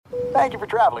Thank you for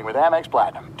traveling with Amex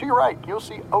Platinum. To your right, you'll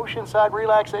see oceanside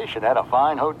relaxation at a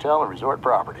fine hotel and resort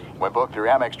property. When booked through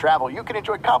Amex Travel, you can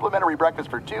enjoy complimentary breakfast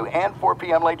for 2 and 4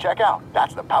 p.m. late checkout.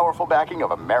 That's the powerful backing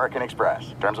of American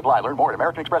Express. Terms apply. Learn more at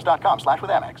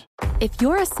americanexpress.com/withAmex. If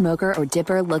you're a smoker or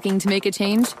dipper looking to make a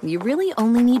change, you really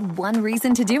only need one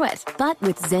reason to do it. But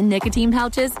with Zyn nicotine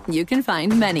pouches, you can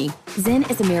find many. Zyn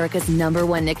is America's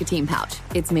 #1 nicotine pouch.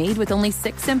 It's made with only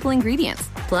 6 simple ingredients.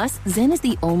 Plus, Zyn is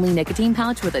the only nicotine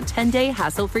pouch with a 10-day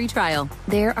hassle-free trial.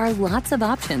 There are lots of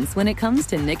options when it comes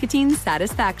to nicotine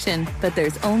satisfaction, but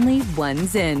there's only one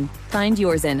Zyn. Find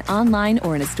your Zyn online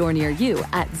or in a store near you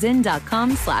at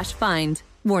zyn.com/find.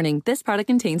 Warning, this product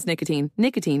contains nicotine.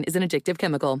 Nicotine is an addictive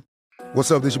chemical.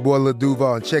 What's up, this your boy Lil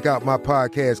Duval, and check out my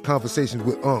podcast, Conversations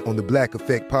with Unc, on the Black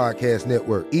Effect Podcast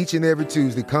Network. Each and every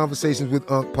Tuesday, Conversations with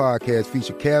Unc podcast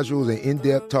feature casuals and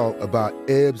in-depth talk about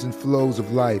ebbs and flows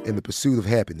of life and the pursuit of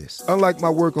happiness. Unlike my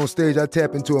work on stage, I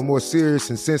tap into a more serious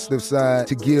and sensitive side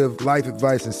to give life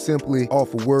advice and simply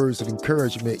offer words of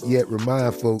encouragement, yet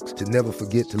remind folks to never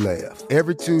forget to laugh.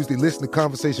 Every Tuesday, listen to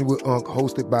Conversation with Unc,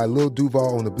 hosted by Lil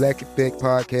Duval on the Black Effect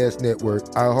Podcast Network,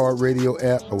 iHeartRadio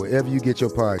app, or wherever you get your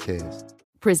podcasts.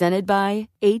 Presented by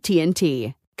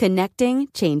AT&T. Connecting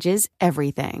changes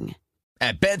everything.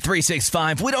 At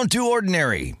Bet365, we don't do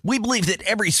ordinary. We believe that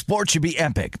every sport should be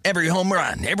epic. Every home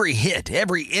run, every hit,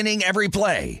 every inning, every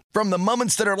play. From the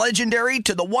moments that are legendary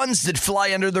to the ones that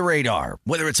fly under the radar.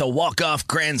 Whether it's a walk-off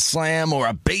grand slam or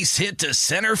a base hit to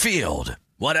center field.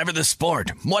 Whatever the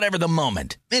sport, whatever the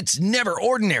moment. It's never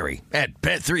ordinary at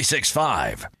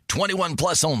Bet365. 21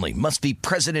 plus only. Must be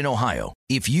present in Ohio.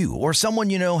 If you or someone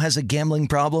you know has a gambling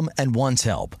problem and wants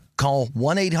help, call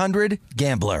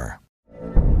 1-800-GAMBLER.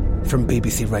 From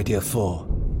BBC Radio 4,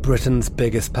 Britain's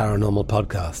biggest paranormal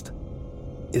podcast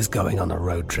is going on a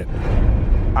road trip.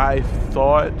 I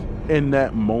thought in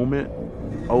that moment,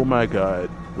 oh my God,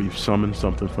 we've summoned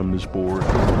something from this board.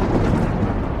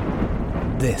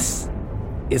 This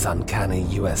is Uncanny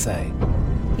USA.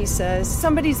 He says,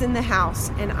 somebody's in the house,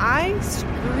 and I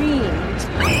screamed.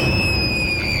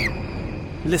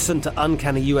 Listen to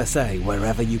Uncanny USA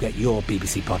wherever you get your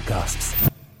BBC podcasts,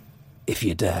 if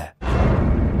you dare.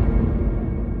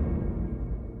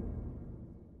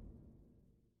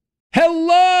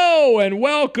 Hello and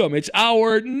welcome. It's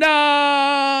our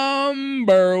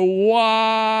number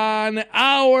one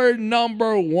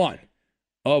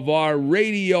of our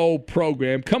radio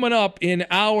program. Coming up in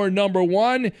our number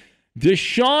one,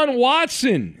 Deshaun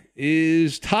Watson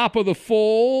is top of the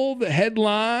fold.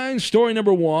 Headline, story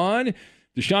number one,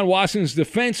 Deshaun Watson's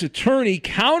defense attorney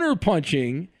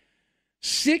counterpunching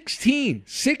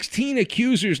 16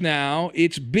 accusers now.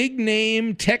 It's big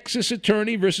name Texas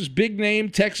attorney versus big name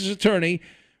Texas attorney.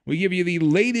 We give you the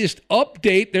latest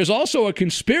update. There's also a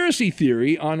conspiracy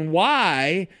theory on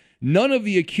why none of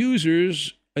the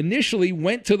accusers initially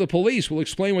went to the police. We'll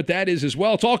explain what that is as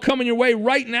well. It's all coming your way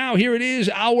right now. Here it is,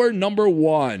 our number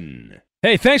one.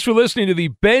 Hey, thanks for listening to the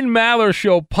Ben Maller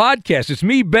Show podcast. It's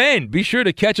me, Ben. Be sure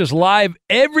to catch us live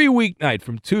every weeknight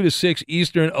from 2 to 6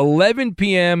 Eastern, 11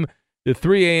 p.m. to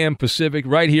 3 a.m. Pacific,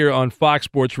 right here on Fox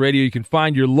Sports Radio. You can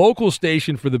find your local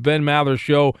station for the Ben Maller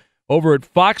Show over at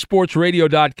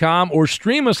foxsportsradio.com or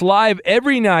stream us live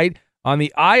every night on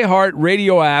the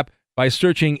iHeartRadio app by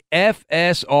searching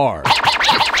FSR.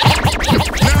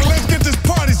 Now let's get this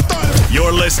party started.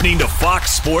 You're listening to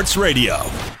Fox Sports Radio.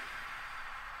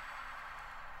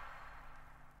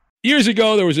 Years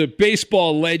ago, there was a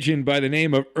baseball legend by the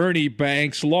name of Ernie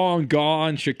Banks, long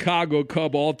gone, Chicago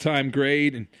Cub all-time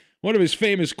great. And one of his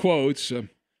famous quotes, I'm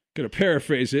going to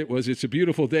paraphrase it, was, "It's a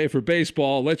beautiful day for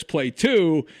baseball. Let's play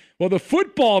two." Well, the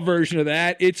football version of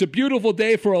that, "It's a beautiful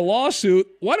day for a lawsuit.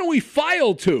 Why don't we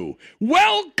file two?"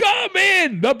 Welcome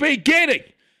in the beginning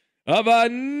of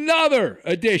another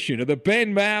edition of the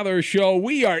Ben Maller Show.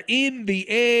 We are in the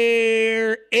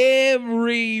air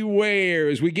everywhere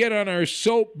as we get on our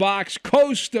soapbox,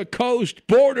 coast to coast,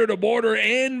 border to border,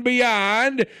 and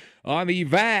beyond on the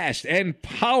vast and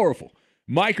powerful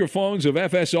microphones of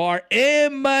FSR,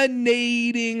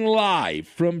 emanating live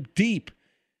from deep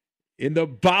in the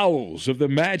bowels of the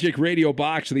magic radio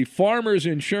box of the Farmers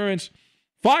Insurance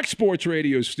Fox Sports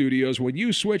Radio studios. When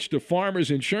you switch to Farmers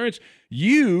Insurance,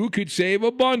 you could save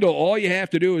a bundle. All you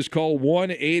have to do is call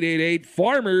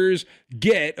 1-888-FARMERS.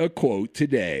 Get a quote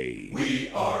today. We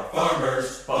are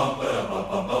farmers. Bum, ba-dum, bum,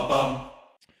 bum, bum, bum.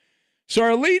 So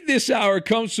our lead this hour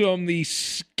comes from the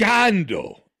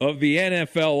scandal of the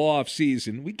NFL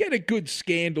offseason. We get a good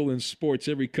scandal in sports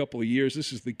every couple of years.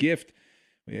 This is the gift.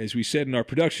 As we said in our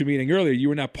production meeting earlier, you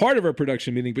were not part of our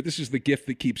production meeting, but this is the gift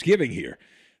that keeps giving here.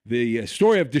 the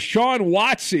story of Deshaun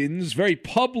Watson's very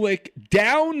public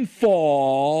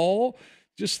downfall.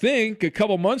 Just think, a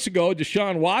couple months ago,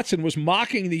 Deshaun Watson was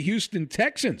mocking the Houston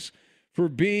Texans for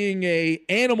being a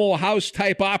Animal House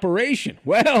type operation.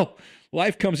 Well,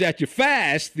 life comes at you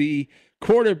fast. The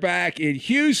quarterback in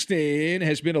Houston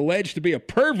has been alleged to be a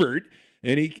pervert,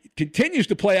 and he continues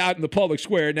to play out in the public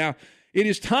square. Now, it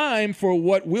is time for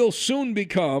what will soon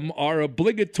become our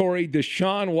obligatory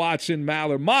Deshaun Watson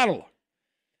Maller monologue.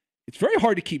 It's very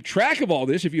hard to keep track of all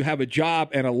this if you have a job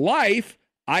and a life.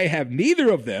 I have neither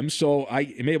of them, so I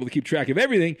am able to keep track of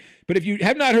everything. But if you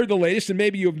have not heard the latest, and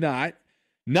maybe you have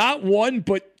not one,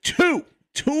 but two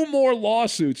more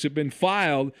lawsuits have been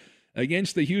filed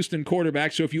against the Houston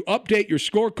quarterback. So if you update your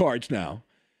scorecards now,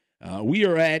 we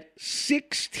are at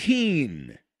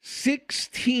 16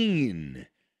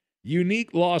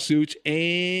 unique lawsuits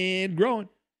and growing.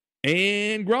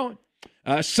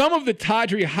 Some of the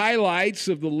tawdry highlights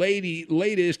of the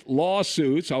latest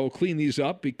lawsuits, I will clean these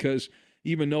up because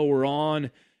even though we're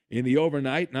on in the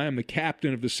overnight and I am the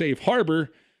captain of the safe harbor,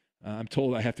 I'm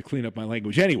told I have to clean up my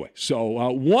language anyway.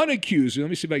 So one accuser, let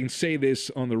me see if I can say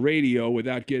this on the radio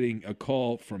without getting a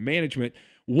call from management.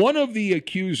 One of the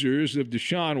accusers of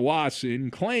Deshaun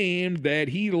Watson claimed that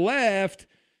he left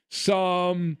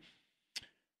some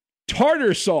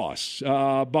tartar sauce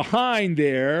behind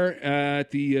there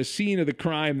at the scene of the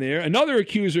crime there. Another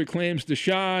accuser claims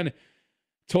Deshaun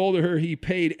told her he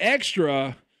paid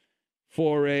extra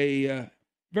for a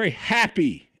very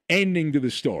happy ending to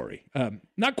the story.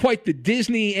 Not quite the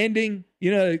Disney ending,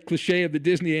 the cliche of the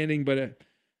Disney ending, but a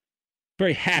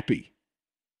very happy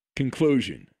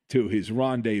conclusion to his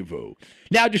rendezvous.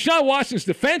 Now, Deshaun Watson's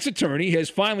defense attorney has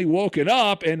finally woken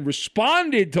up and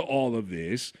responded to all of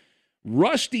this.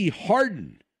 Rusty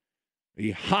Hardin,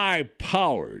 the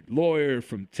high-powered lawyer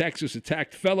from Texas,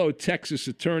 attacked fellow Texas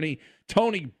attorney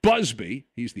Tony Buzbee.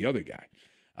 He's the other guy.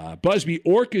 Buzbee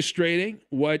orchestrating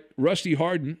what Rusty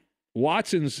Hardin,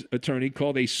 Watson's attorney,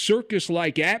 called a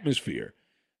circus-like atmosphere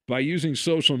by using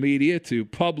social media to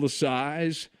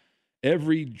publicize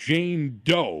every Jane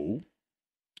Doe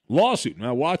lawsuit.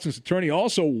 Now, Watson's attorney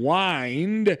also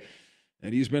whined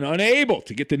that he's been unable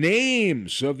to get the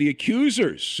names of the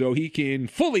accusers so he can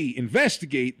fully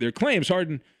investigate their claims.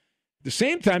 Hardin, at the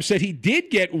same time, said he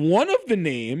did get one of the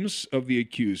names of the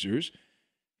accusers.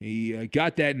 He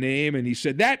got that name, and he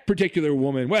said that particular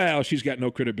woman, well, she's got no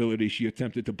credibility. She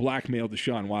attempted to blackmail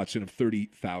Deshaun Watson of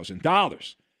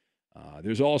 $30,000.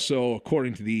 There's also,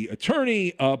 according to the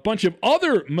attorney, a bunch of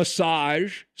other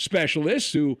massage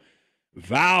specialists who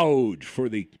vouched for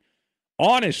the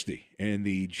honesty and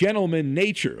the gentleman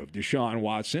nature of Deshaun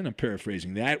Watson. I'm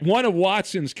paraphrasing that. One of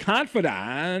Watson's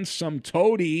confidants, some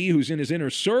toady who's in his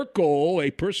inner circle, a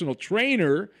personal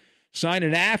trainer, signed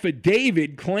an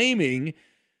affidavit claiming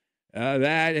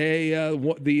that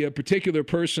the particular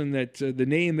person that the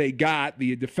name they got,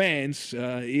 the defense,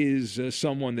 is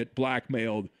someone that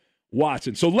blackmailed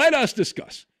Watson. So let us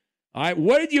discuss. All right,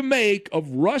 what did you make of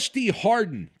Rusty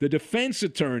Hardin, the defense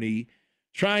attorney,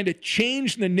 trying to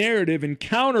change the narrative and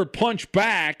counter-punch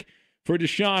back for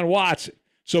Deshaun Watson?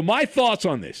 So my thoughts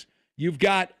on this. You've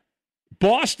got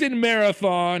Boston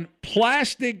Marathon,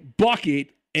 plastic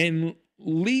bucket, and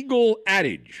legal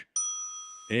adage.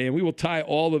 And we will tie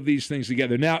all of these things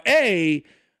together. Now,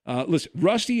 listen,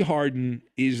 Rusty Hardin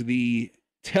is the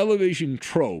television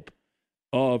trope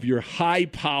of your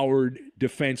high-powered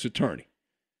defense attorney.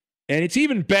 And it's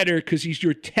even better because he's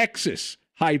your Texas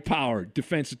high-powered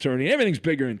defense attorney. Everything's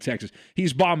bigger in Texas.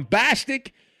 He's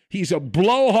bombastic. He's a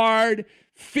blowhard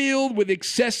filled with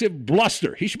excessive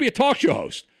bluster. He should be a talk show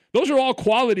host. Those are all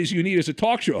qualities you need as a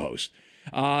talk show host.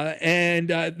 And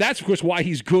that's, of course, why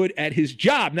he's good at his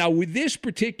job. Now, with this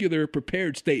particular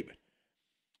prepared statement,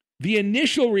 the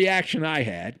initial reaction I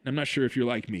had, I'm not sure if you're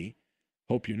like me,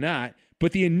 hope you're not,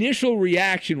 but the initial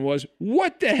reaction was,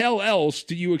 what the hell else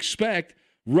do you expect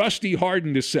Rusty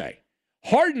Hardin to say?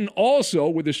 Hardin also,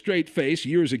 with a straight face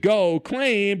years ago,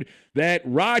 claimed that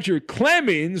Roger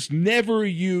Clemens never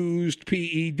used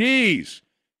PEDs.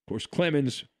 Of course,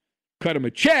 Clemens cut him a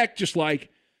check, just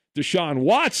like Deshaun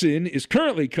Watson is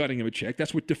currently cutting him a check.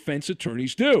 That's what defense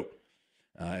attorneys do.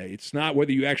 It's not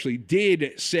whether you actually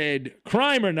did said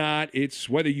crime or not. It's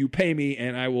whether you pay me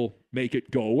and I will make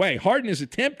it go away. Hardin is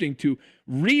attempting to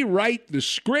rewrite the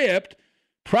script.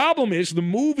 Problem is, the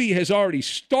movie has already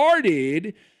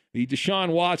started. The Deshaun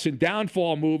Watson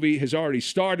downfall movie has already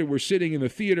started. We're sitting in the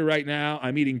theater right now.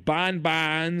 I'm eating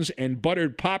bonbons and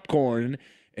buttered popcorn,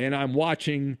 and I'm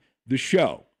watching the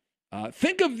show.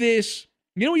 Think of this.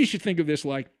 You know what you should think of this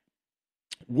like?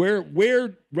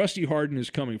 Where Rusty Hardin is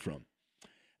coming from.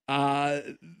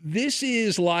 This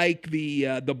is like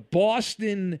the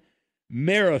Boston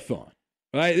Marathon,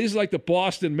 right? This is like the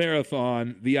Boston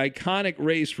Marathon, the iconic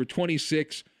race for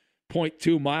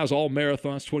 26.2 miles, all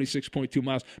marathons, 26.2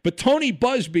 miles. But Tony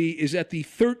Buzbee is at the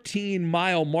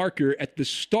 13-mile marker at the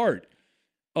start.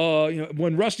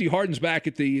 When Rusty Hardin's back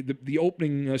at the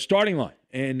opening starting line,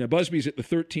 and Busby's at the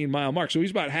 13-mile mark, so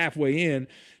he's about halfway in.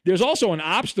 There's also an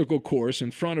obstacle course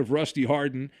in front of Rusty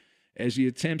Hardin as he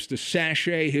attempts to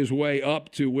sashay his way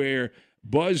up to where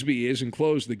Busby is and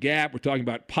close the gap. We're talking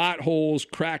about potholes,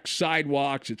 cracked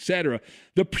sidewalks, etc.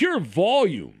 The pure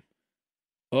volume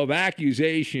of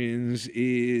accusations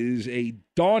is a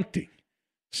daunting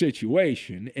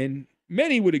situation, and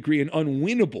many would agree an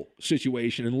unwinnable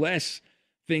situation unless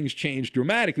things change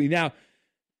dramatically. Now,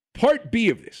 part B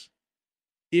of this,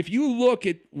 if you look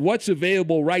at what's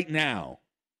available right now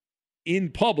in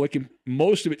public, and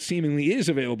most of it seemingly is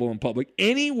available in public,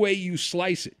 any way you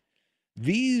slice it,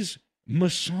 these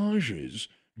massages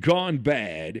gone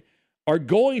bad are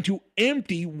going to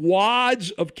empty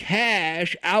wads of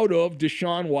cash out of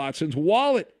Deshaun Watson's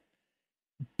wallet.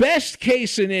 Best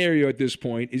case scenario at this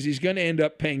point is he's going to end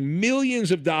up paying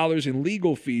millions of dollars in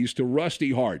legal fees to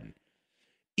Rusty Hardin.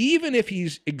 Even if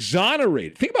he's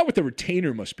exonerated, think about what the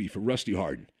retainer must be for Rusty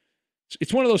Hardin.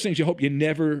 It's one of those things you hope you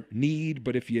never need,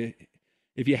 but if you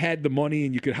had the money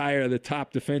and you could hire the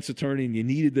top defense attorney and you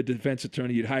needed the defense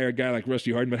attorney, you'd hire a guy like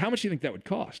Rusty Hardin. But how much do you think that would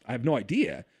cost? I have no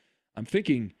idea. I'm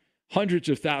thinking hundreds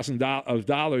of thousands of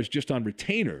dollars just on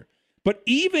retainer. But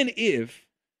even if,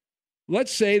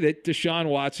 let's say that Deshaun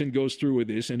Watson goes through with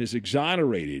this and is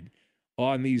exonerated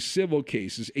on these civil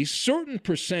cases, a certain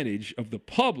percentage of the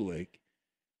public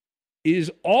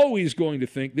is always going to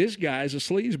think this guy's a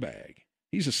sleazebag.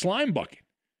 He's a slime bucket,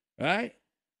 right?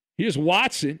 Here's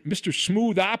Watson, Mr.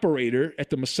 Smooth Operator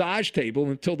at the massage table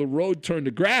until the road turned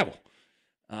to gravel.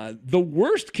 The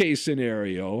worst case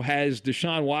scenario has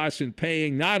Deshaun Watson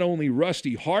paying not only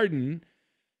Rusty Hardin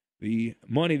the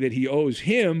money that he owes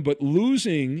him, but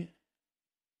losing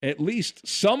at least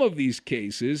some of these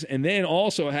cases and then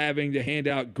also having to hand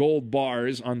out gold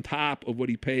bars on top of what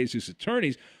he pays his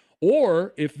attorneys.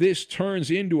 Or if this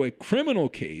turns into a criminal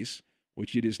case,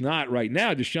 which it is not right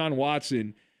now, Deshaun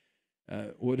Watson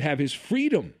would have his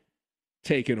freedom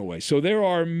taken away. So there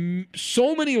are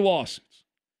so many lawsuits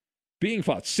being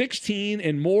filed, 16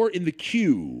 and more in the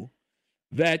queue,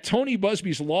 that Tony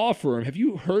Buzbee's law firm, have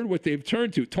you heard what they've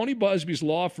turned to? Tony Buzbee's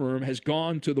law firm has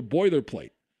gone to the boilerplate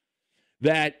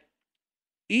that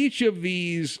each of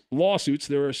these lawsuits,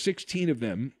 there are 16 of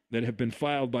them that have been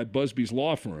filed by Buzbee's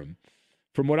law firm.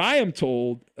 From what I am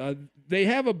told, they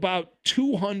have about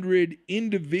 200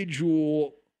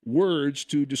 individual words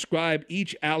to describe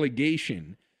each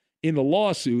allegation in the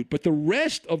lawsuit, but the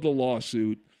rest of the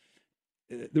lawsuit,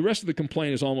 the rest of the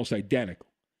complaint is almost identical,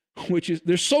 which is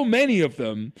there's so many of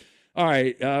them. All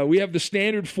right, we have the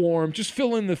standard form. Just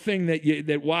fill in the thing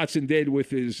that Watson did with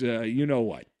his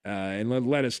you-know-what, and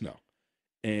let us know.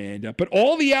 And but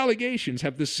all the allegations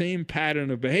have the same pattern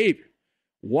of behavior.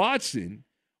 Watson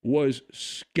was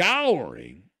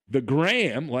scouring the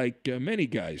gram like many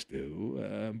guys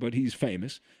do, but he's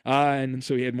famous, and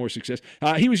so he had more success.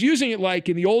 He was using it like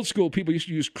in the old school, people used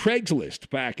to use Craigslist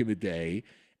back in the day,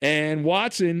 and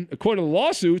Watson, according to the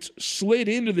lawsuits, slid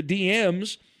into the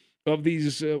DMs of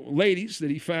these ladies that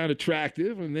he found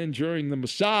attractive, and then during the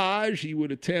massage, he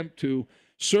would attempt to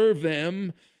serve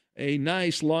them a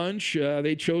nice lunch.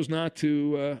 They chose not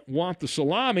to want the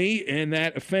salami, and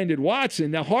that offended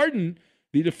Watson. Now, Hardin,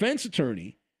 the defense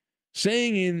attorney,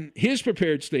 saying in his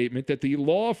prepared statement that the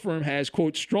law firm has,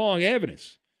 quote, strong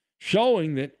evidence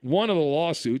showing that one of the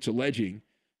lawsuits alleging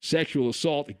sexual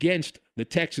assault against the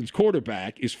Texans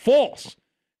quarterback is false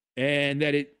and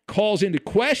that it calls into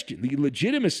question the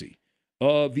legitimacy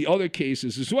of the other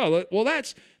cases as well. Well,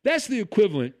 that's the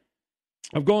equivalent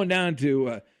of going down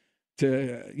to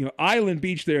Island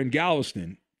Beach there in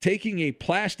Galveston, taking a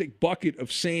plastic bucket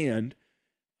of sand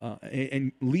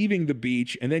and leaving the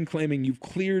beach and then claiming you've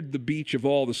cleared the beach of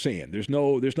all the sand. There's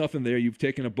nothing there. You've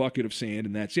taken a bucket of sand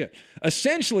and that's it.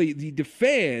 Essentially, the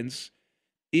defense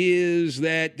is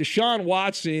that Deshaun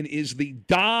Watson is the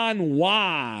Don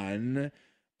Juan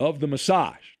of the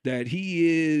massage, that he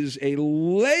is a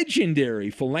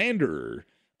legendary philanderer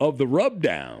of the rub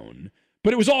down,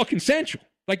 but it was all consensual.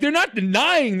 Like, they're not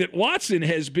denying that Watson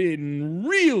has been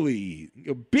really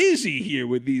busy here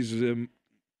with these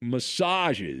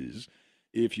massages,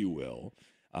 if you will.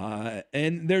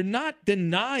 And they're not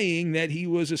denying that he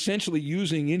was essentially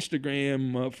using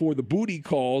Instagram for the booty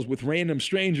calls with random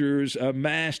strangers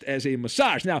masked as a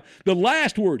massage. Now, the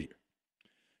last word here,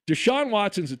 Deshaun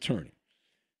Watson's attorney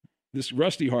this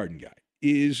Rusty Hardin guy,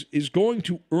 is going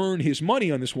to earn his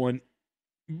money on this one,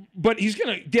 but he's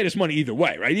going to get his money either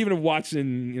way, right? Even if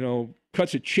Watson,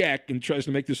 cuts a check and tries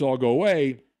to make this all go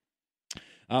away,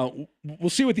 we'll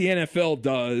see what the NFL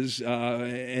does,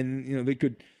 and they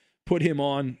could put him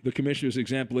on the commissioner's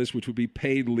exempt list, which would be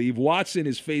paid leave. Watson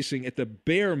is facing, at the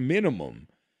bare minimum,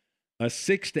 a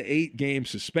 6 to 8 game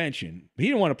suspension. He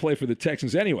didn't want to play for the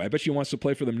Texans anyway. I bet he wants to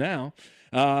play for them now.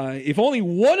 If only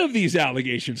one of these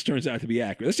allegations turns out to be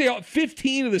accurate. Let's say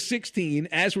 15 of the 16,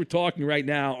 as we're talking right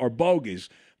now, are bogus,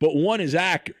 but one is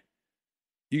accurate.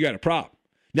 You got a problem.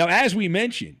 Now, as we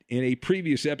mentioned in a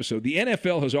previous episode, the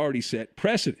NFL has already set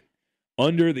precedent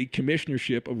under the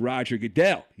commissionership of Roger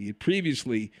Goodell. He had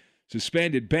previously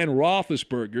suspended Ben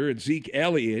Roethlisberger and Zeke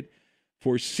Elliott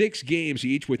for 6 games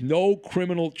each with no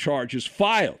criminal charges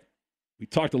filed. We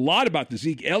talked a lot about the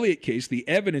Zeke Elliott case. The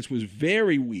evidence was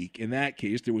very weak in that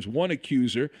case. There was one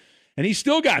accuser, and he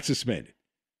still got suspended.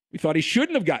 We thought he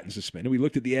shouldn't have gotten suspended. We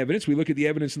looked at the evidence. We look at the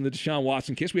evidence in the Deshaun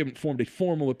Watson case. We haven't formed a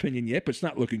formal opinion yet, but it's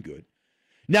not looking good.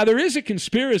 Now, there is a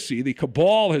conspiracy the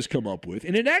cabal has come up with,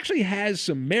 and it actually has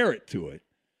some merit to it,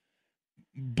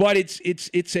 but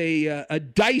it's a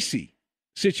dicey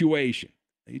situation.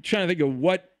 You're trying to think of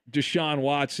what Deshaun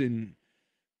Watson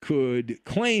could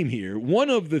claim here. One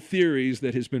of the theories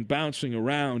that has been bouncing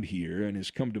around here and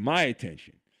has come to my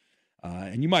attention,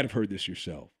 and you might have heard this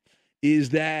yourself,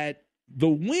 is that the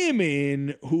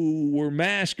women who were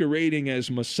masquerading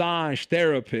as massage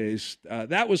therapists,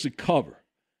 that was a cover.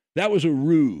 That was a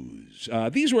ruse.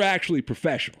 These were actually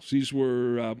professionals. These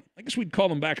were, I guess we'd call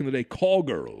them back in the day, call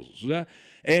girls.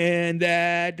 And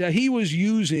that he was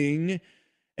using,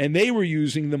 and they were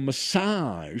using the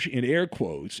massage, in air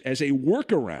quotes, as a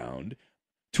workaround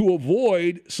to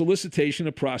avoid solicitation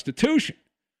of prostitution.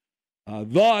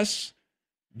 Thus,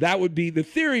 that would be the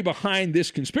theory behind this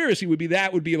conspiracy would be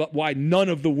why none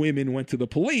of the women went to the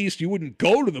police. You wouldn't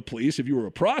go to the police if you were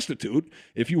a prostitute,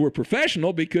 if you were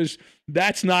professional, because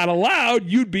that's not allowed.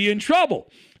 You'd be in trouble.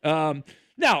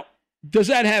 Now, does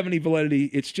that have any validity?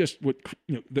 It's just what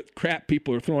the crap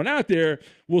people are throwing out there.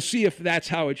 We'll see if that's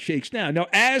how it shakes down. Now,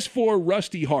 as for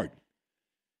Rusty Hardin,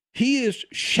 he is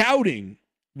shouting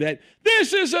that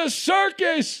this is a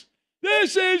circus.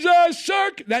 This is a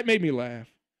circus. That made me laugh.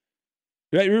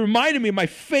 It reminded me of my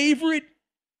favorite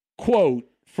quote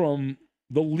from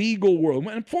the legal world.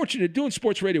 Unfortunately, doing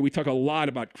sports radio, we talk a lot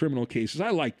about criminal cases. I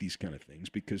like these kind of things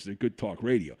because they're good talk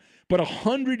radio. But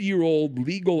 100-year-old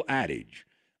legal adage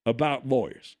about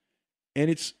lawyers. And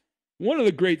it's one of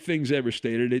the great things ever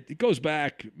stated. It goes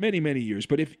back many, many years.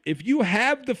 But if you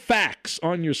have the facts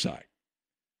on your side,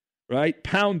 right,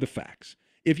 pound the facts.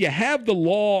 If you have the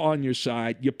law on your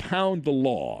side, you pound the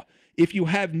law. If you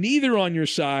have neither on your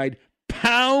side,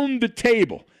 pound the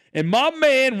table. And my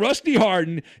man, Rusty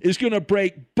Hardin, is going to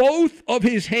break both of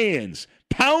his hands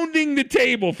pounding the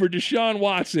table for Deshaun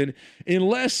Watson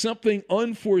unless something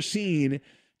unforeseen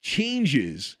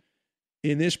changes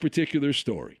in this particular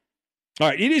story. All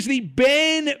right, it is the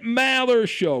Ben Maller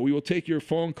Show. We will take your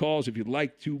phone calls if you'd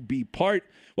like to be part.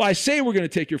 Well, I say we're going to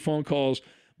take your phone calls,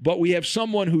 but we have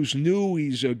someone who's new.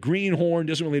 He's a greenhorn,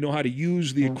 doesn't really know how to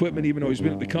use the equipment, even though he's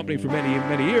been at the company for many,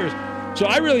 many years. So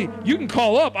you can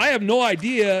call up. I have no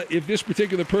idea if this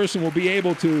particular person will be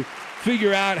able to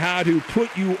figure out how to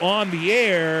put you on the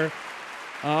air.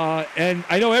 And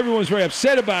I know everyone's very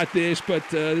upset about this, but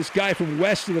this guy from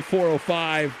west of the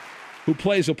 405 who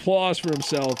plays applause for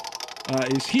himself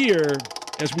is here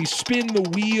as we spin the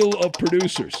wheel of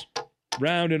producers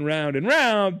round and round and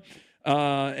round.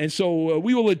 And so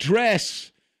we will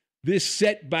address this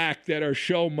setback that our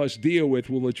show must deal with.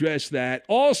 We'll address that.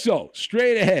 Also,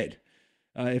 straight ahead,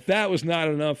 if that was not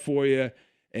enough for you,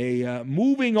 a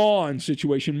moving on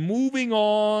situation, moving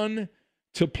on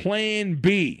to Plan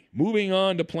B. Moving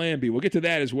on to Plan B. We'll get to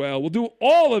that as well. We'll do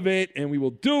all of it, and we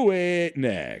will do it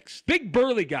next. Big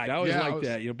burly guy. I always like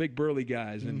that, big burly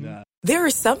guys. Mm-hmm. And there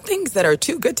are some things that are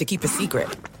too good to keep a secret.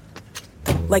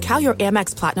 Like how your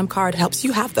Amex Platinum card helps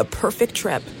you have the perfect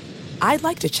trip. I'd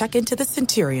like to check into the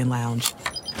Centurion Lounge.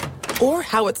 Or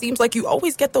how it seems like you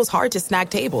always get those hard-to-snag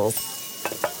tables.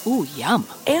 Ooh, yum.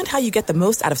 And how you get the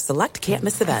most out of select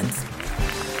can't-miss events.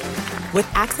 With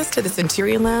access to the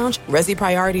Centurion Lounge, Resi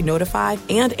Priority Notified,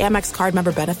 and Amex card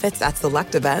member benefits at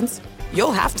select events,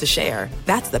 you'll have to share.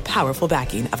 That's the powerful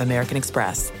backing of American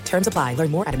Express. Terms apply.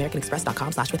 Learn more at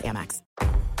americanexpress.com/withAmex.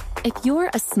 If you're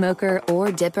a smoker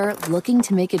or dipper looking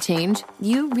to make a change,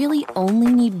 you really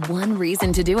only need one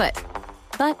reason to do it.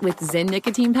 But with Zyn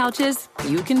nicotine pouches,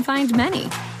 you can find many.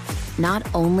 Not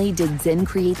only did Zyn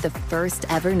create the first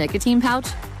ever nicotine pouch,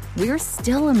 we're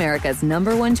still America's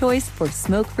 #1 choice for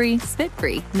smoke-free,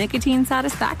 spit-free nicotine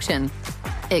satisfaction.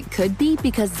 It could be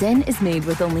because Zyn is made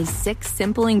with only 6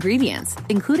 simple ingredients,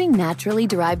 including naturally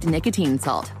derived nicotine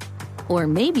salt. Or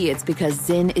maybe it's because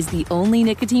Zyn is the only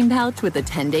nicotine pouch with a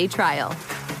 10-day trial.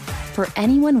 For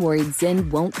anyone worried Zyn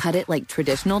won't cut it like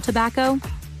traditional tobacco,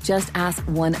 just ask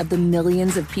one of the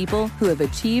millions of people who have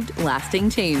achieved lasting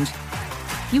change.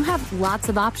 You have lots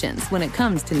of options when it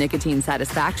comes to nicotine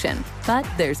satisfaction, but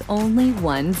there's only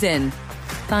one Zyn.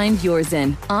 Find your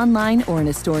Zyn online or in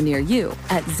a store near you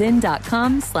at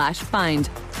zyn.com/find.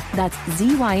 That's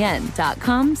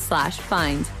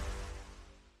ZYN.com/find.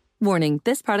 Warning,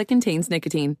 this product contains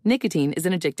nicotine. Nicotine is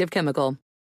an addictive chemical.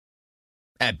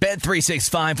 At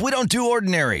Bet365, we don't do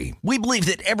ordinary. We believe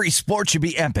that every sport should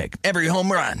be epic. Every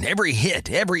home run, every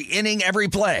hit, every inning, every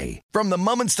play. From the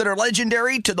moments that are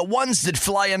legendary to the ones that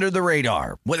fly under the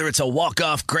radar. Whether it's a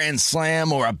walk-off grand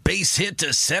slam or a base hit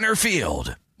to center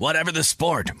field. Whatever the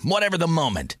sport, whatever the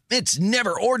moment. It's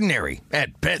never ordinary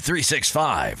at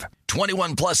Bet365.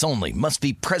 21 plus only. Must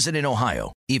be present in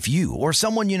Ohio. If you or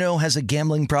someone you know has a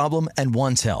gambling problem and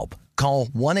wants help, call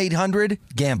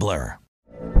 1-800-GAMBLER.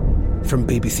 From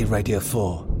BBC Radio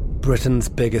 4, Britain's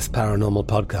biggest paranormal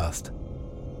podcast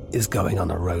is going on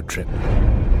a road trip.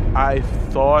 I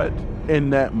thought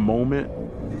in that moment,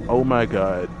 oh my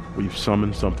God, we've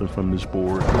summoned something from this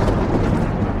board.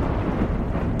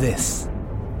 This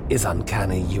is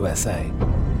Uncanny USA.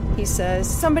 He says,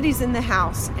 somebody's in the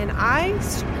house, and I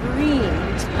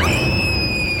screamed.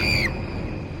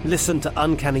 Listen to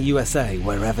Uncanny USA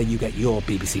wherever you get your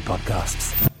BBC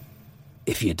podcasts,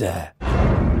 if you dare.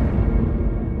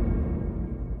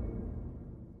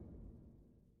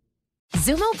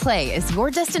 Xumo Play is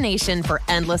your destination for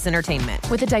endless entertainment.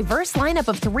 With a diverse lineup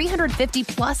of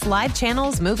 350-plus live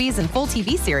channels, movies, and full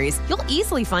TV series, you'll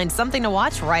easily find something to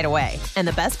watch right away. And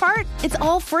the best part? It's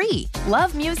all free.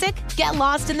 Love music? Get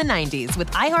lost in the 90s with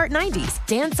iHeart 90s,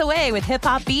 dance away with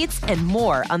hip-hop beats, and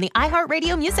more on the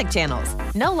iHeartRadio music channels.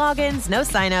 No logins, no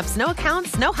signups, no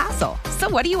accounts, no hassle. So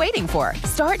what are you waiting for?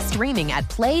 Start streaming at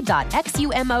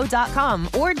play.xumo.com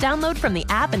or download from the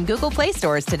app and Google Play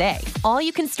stores today. All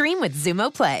you can stream with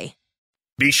Xumo Play.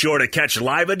 Be sure to catch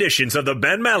live editions of The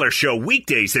Ben Maller Show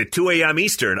weekdays at 2 a.m.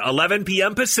 Eastern, 11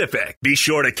 p.m. Pacific. Be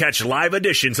sure to catch live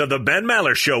editions of The Ben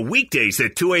Maller Show weekdays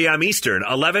at 2 a.m. Eastern,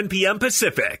 11 p.m.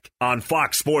 Pacific on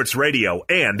Fox Sports Radio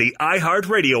and the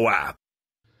iHeartRadio app.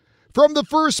 From the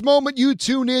first moment you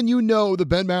tune in, you know the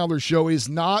Ben Maller Show is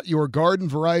not your garden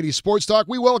variety sports talk.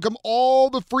 We welcome all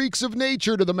the freaks of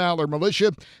nature to the Maller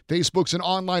Militia. Facebook's an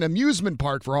online amusement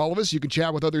park for all of us. You can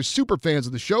chat with other super fans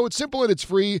of the show. It's simple and it's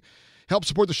free. Help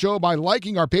support the show by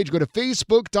liking our page. Go to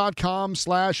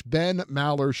facebook.com/Ben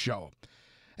Maller Show.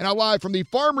 And now live from the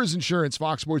Farmers Insurance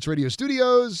Fox Sports Radio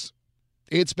studios,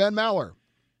 it's Ben Maller.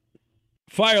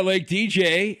 Fire Lake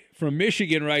DJ from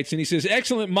Michigan writes, and he says,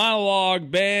 excellent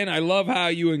monologue, Ben. I love how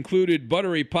you included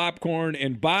buttery popcorn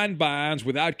and bonbons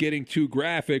without getting too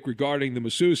graphic regarding the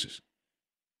masseuses.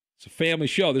 It's a family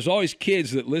show. There's always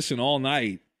kids that listen all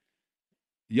night,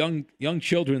 young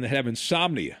children that have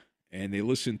insomnia, and they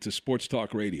listen to sports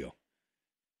talk radio,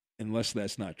 unless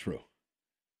that's not true,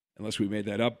 unless we made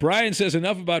that up. Brian says,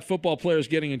 enough about football players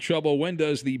getting in trouble. When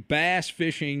does the bass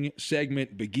fishing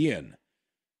segment begin?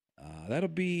 That'll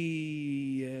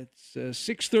be at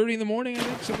 6:30 in the morning, I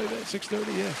think, something like that,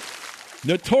 6:30, yeah.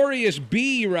 Notorious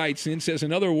B writes in, says,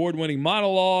 another award-winning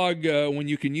monologue. When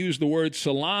you can use the word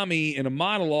salami in a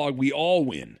monologue, we all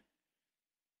win.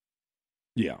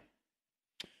 Yeah.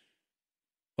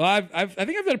 Well, I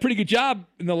think I've done a pretty good job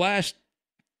in the last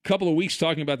couple of weeks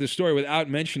talking about this story without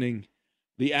mentioning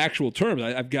the actual terms.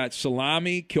 I've got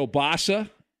salami, kielbasa.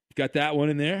 I've got that one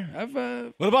in there.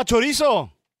 What about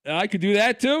chorizo? I could do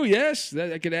that too, yes.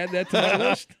 I could add that to my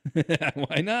list.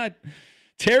 Why not?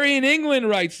 Terry in England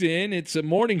writes in. It's a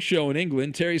morning show in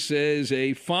England. Terry says,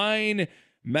 a fine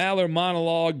Maller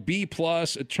monologue, B+,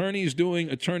 attorneys doing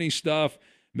attorney stuff,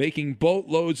 making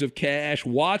boatloads of cash.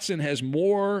 Watson has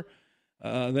more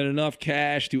than enough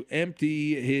cash to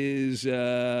empty his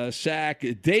sack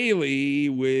daily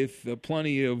with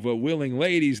plenty of willing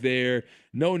ladies there.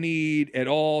 No need at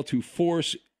all to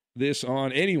force this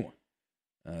on anyone.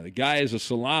 The guy is a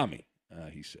salami,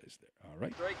 he says there. All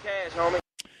right. Straight cash, homie.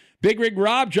 Big Rig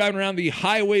Rob driving around the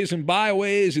highways and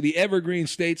byways of the Evergreen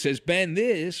State says, Ben,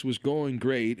 this was going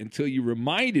great until you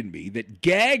reminded me that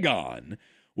Gag-On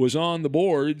was on the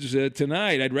boards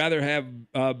tonight. I'd rather have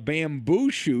bamboo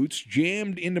shoots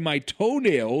jammed into my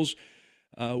toenails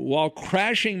while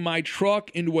crashing my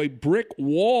truck into a brick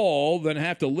wall than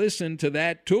have to listen to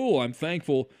that tool. I'm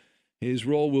thankful his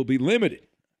role will be limited.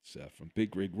 It's from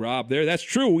Big Rig Rob there. That's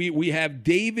true. We have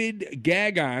David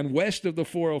Gagon west of the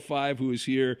 405 who is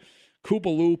here.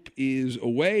 Koopa Loop is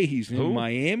away. He's in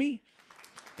Miami,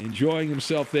 enjoying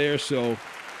himself there. So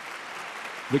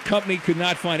the company could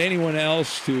not find anyone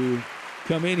else to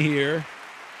come in here.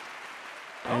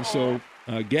 And so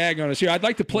Gagon is here. I'd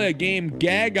like to play a game,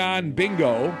 Gagon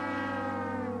Bingo.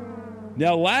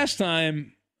 Now, last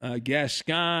time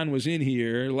Gascon was in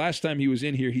here,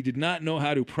 he did not know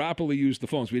how to properly use the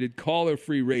phones. We did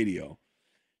caller-free radio.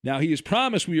 Now, he has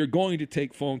promised we are going to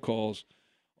take phone calls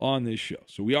on this show.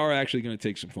 So we are actually going to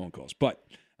take some phone calls. But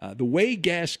the way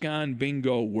Gascon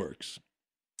Bingo works,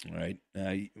 all right,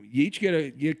 you each get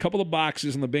a couple of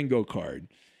boxes on the bingo card,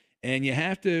 and you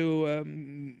have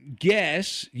to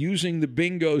guess, using the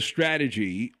bingo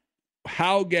strategy,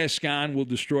 how Gascon will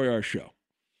destroy our show.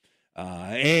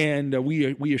 And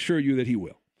we assure you that he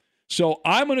will. So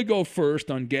I'm going to go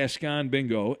first on Gascon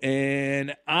Bingo,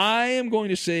 and I am going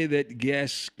to say that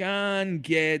Gascon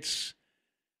gets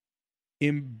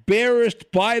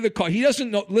embarrassed by the call. He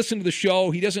doesn't listen to the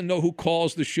show. He doesn't know who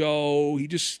calls the show. He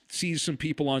just sees some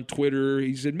people on Twitter.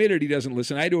 He's admitted he doesn't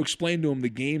listen. I had to explain to him the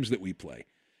games that we play.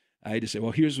 I had to say,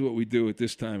 well, here's what we do at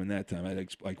this time and that time. I had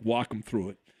to walk him through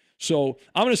it. So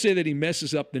I'm going to say that he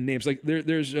messes up the names. Like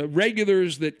there's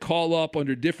regulars that call up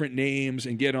under different names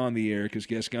and get on the air because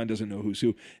Gascon doesn't know who's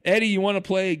who. Eddie, you want to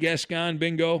play Gascon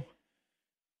Bingo?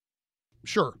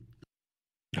 Sure.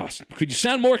 Oh, could you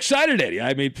sound more excited, Eddie?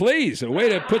 I mean, please, a way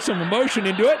to put some emotion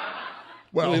into it.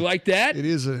 Well, really like that. It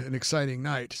is an exciting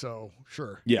night, so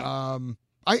sure. Yeah.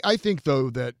 I think, though,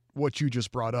 that what you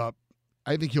just brought up,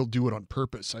 I think he'll do it on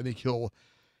purpose. I think he'll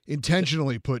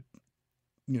intentionally put,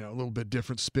 a little bit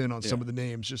different spin on some of the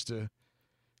names just to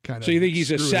kind of. So you think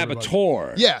he's a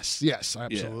saboteur? Yes,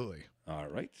 absolutely. Yeah. All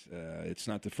right. It's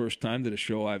not the first time that a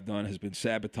show I've done has been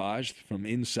sabotaged from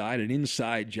inside, an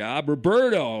inside job.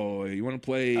 Roberto, you want to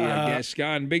play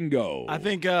Gascon Bingo? I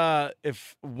think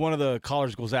if one of the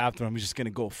callers goes after him, he's just going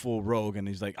to go full rogue, and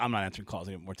he's like, I'm not answering calls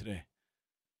anymore today.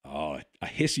 Oh, a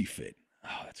hissy fit.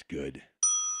 Oh, that's good.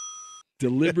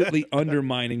 Deliberately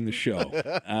undermining the show.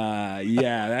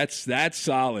 Yeah, that's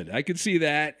solid. I can see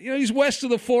that. He's west of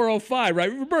the 405,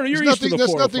 right? Roberto, you're east of the 405.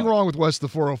 There's nothing wrong with west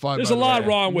of the 405. There's a lot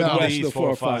wrong with west of the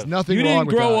 405. Nothing wrong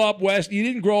with that. You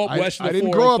didn't grow up west of the 405. I didn't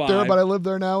grow up there, but I live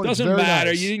there now. Doesn't matter.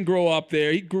 Nice. You didn't grow up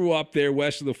there. He grew up there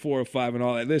west of the 405 and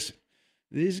all that. Listen,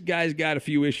 this guy's got a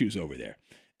few issues over there.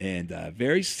 And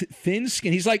very thin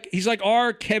skin. He's like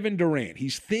our Kevin Durant.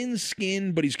 He's thin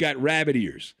skinned, but he's got rabbit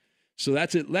ears. So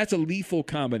that's a lethal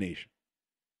combination.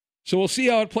 So we'll see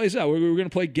how it plays out. We're going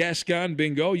to play Gascon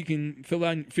Bingo. You can fill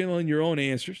in your own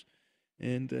answers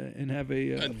and have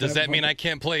a. Does that mean I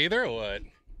can't play either, or what?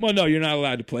 Well, no, you're not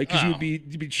allowed to play because you'd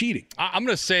be cheating. I'm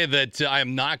going to say that I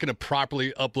am not going to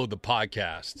properly upload the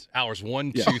podcast. Hours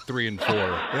 1, 2, 3, and 4.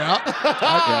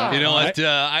 Yeah. You know what?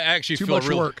 I actually Too feel much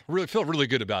work. feel really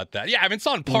good about that. Yeah, I mean, it's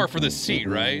on par for the seat,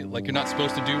 right? Like you're not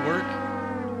supposed to do work.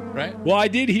 Right. Well, I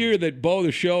did hear that Bo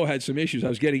the show had some issues. I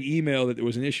was getting email that there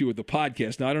was an issue with the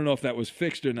podcast. Now, I don't know if that was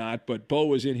fixed or not, but Bo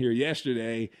was in here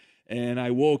yesterday, and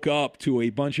I woke up to a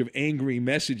bunch of angry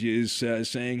messages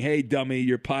saying, hey, dummy,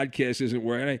 your podcast isn't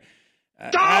working.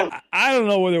 I don't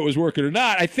know whether it was working or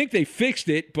not. I think they fixed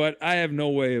it, but I have no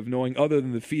way of knowing other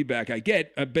than the feedback I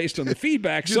get. Based on the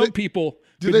feedback, people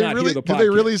could not hear the podcast. Do they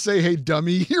really say, hey,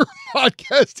 dummy, your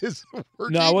podcast isn't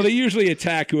working? No, well, they usually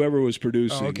attack whoever was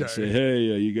producing and say, hey,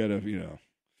 you got to, you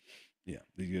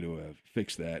got to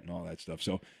fix that and all that stuff.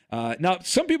 So now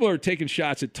some people are taking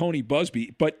shots at Tony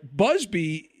Busby, but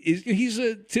Busby, he's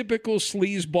a typical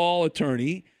sleazeball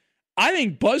attorney. I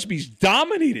think Busby's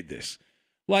dominated this.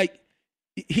 Like,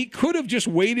 he could have just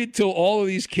waited till all of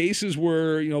these cases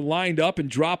were, lined up and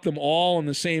dropped them all on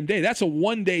the same day. That's a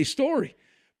one-day story.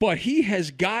 But he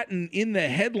has gotten in the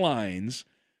headlines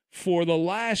for the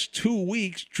last 2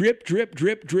 weeks, drip, drip,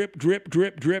 drip, drip, drip,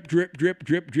 drip, drip, drip, drip,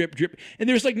 drip, drip, drip. And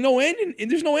there's like no end.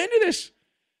 There's no end to this.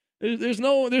 There's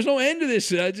no end to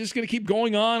this. It's just going to keep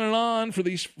going on and on for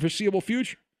the foreseeable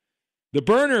future. The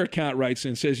burner account writes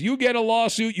in, says, you get a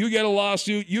lawsuit, you get a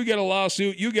lawsuit, you get a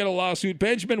lawsuit, you get a lawsuit.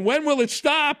 Benjamin, when will it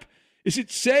stop? Is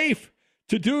it safe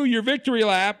to do your victory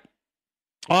lap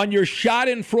on your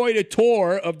Schadenfreude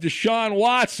tour of Deshaun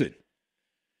Watson?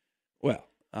 Well,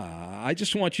 I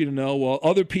just want you to know, while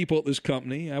other people at this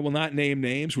company, I will not name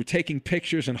names, were taking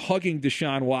pictures and hugging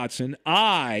Deshaun Watson,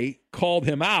 I called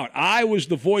him out. I was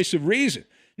the voice of reason.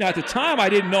 Now, at the time, I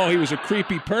didn't know he was a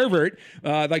creepy pervert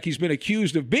like he's been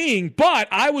accused of being, but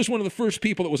I was one of the first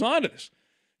people that was onto this.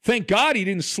 Thank God he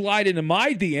didn't slide into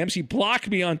my DMs. He blocked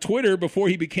me on Twitter before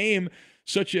he became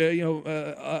such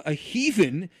a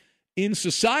heathen in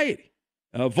society.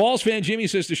 Vols fan Jimmy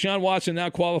says Deshaun Watson now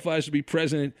qualifies to be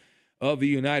president of the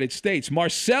United States.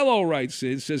 Marcelo writes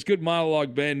in, says, good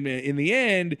monologue, Ben. In the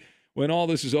end, when all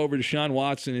this is over, Deshaun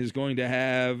Watson is going to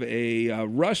have a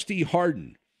Rusty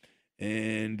Harden.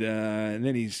 And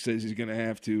then he says he's going to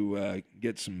have to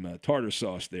get some tartar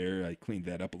sauce there. I cleaned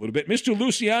that up a little bit. Mr.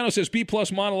 Luciano says,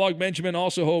 B-plus monologue, Benjamin.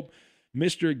 Also hope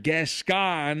Mr.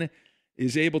 Gascon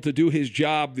is able to do his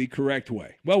job the correct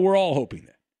way. Well, we're all hoping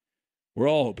that. We're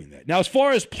all hoping that. Now, as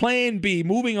far as Plan B,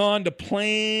 moving on to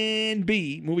Plan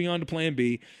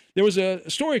B, there was a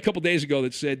story a couple days ago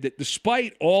that said that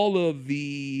despite all of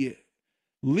the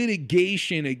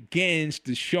litigation against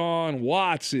Deshaun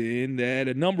Watson, that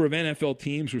a number of NFL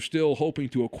teams were still hoping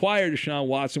to acquire Deshaun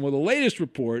Watson. Well, the latest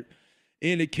report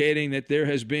indicating that there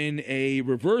has been a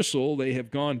reversal. They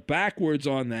have gone backwards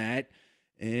on that,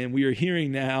 and we are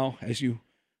hearing now, as you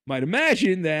might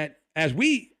imagine, that as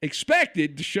we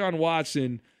expected, Deshaun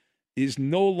Watson is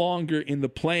no longer in the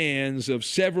plans of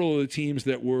several of the teams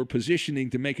that were positioning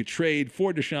to make a trade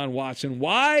for Deshaun Watson.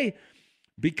 Why?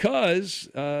 Because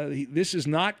this is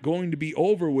not going to be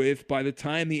over with by the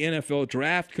time the NFL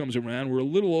draft comes around. We're a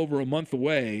little over a month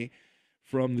away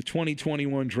from the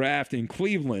 2021 draft in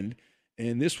Cleveland,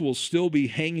 and this will still be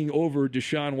hanging over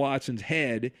Deshaun Watson's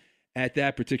head at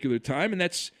that particular time, and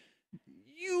that's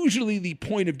usually the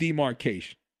point of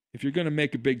demarcation. If you're going to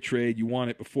make a big trade, you want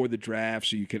it before the draft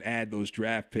so you can add those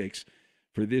draft picks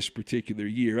for this particular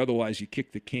year. Otherwise, you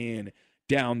kick the can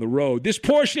down the road. This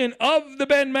portion of the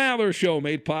Ben Maller Show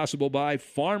made possible by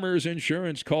Farmers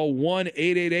Insurance. Call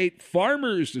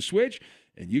 1-888-FARMERS to switch,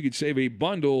 and you can save a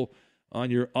bundle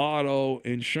on your auto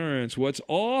insurance. What's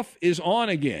off is on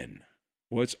again.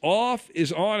 What's off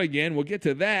is on again. We'll get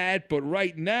to that, but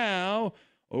right now,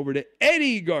 over to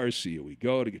Eddie Garcia we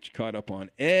go to get you caught up on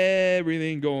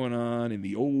everything going on in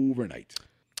the overnight.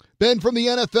 Ben, from the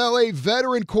NFL, a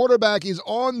veteran quarterback is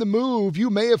on the move. You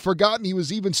may have forgotten he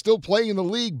was even still playing in the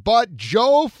league, but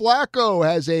Joe Flacco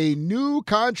has a new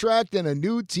contract and a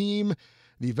new team.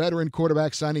 The veteran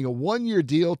quarterback signing a one-year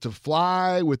deal to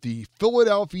fly with the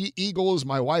Philadelphia Eagles.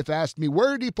 My wife asked me,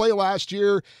 where did he play last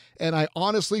year? And I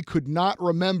honestly could not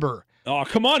remember. Oh,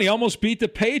 come on. He almost beat the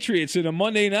Patriots in a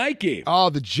Monday night game. Oh,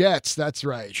 the Jets. That's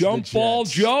right. Jump Ball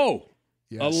Joe.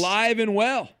 Yes. Alive and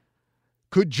well.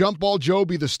 Could Jump Ball Joe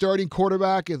be the starting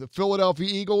quarterback of the Philadelphia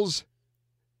Eagles?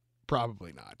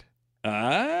 Probably not.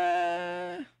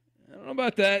 I don't know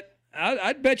about that.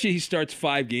 I'd bet you he starts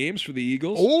 5 games for the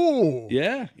Eagles. Oh.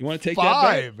 Yeah. You want to take 5?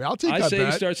 that bet? I'll take that bet. I say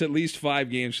he starts at least 5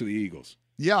 games for the Eagles.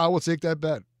 Yeah, I will take that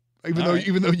bet. Even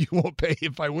though you won't pay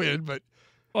if I win, but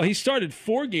well, he started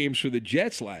 4 games for the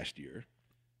Jets last year,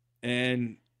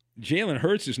 and Jalen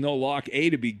Hurts is no lock, A,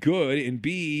 to be good, and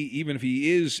B, even if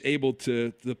he is able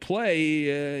to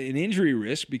play, an injury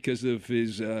risk because of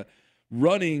his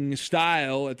running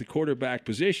style at the quarterback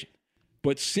position.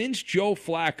 But since Joe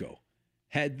Flacco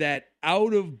had that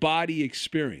out-of-body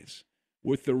experience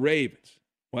with the Ravens,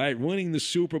 right, winning the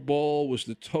Super Bowl, was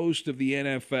the toast of the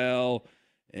NFL,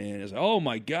 and it's, oh,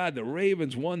 my God, the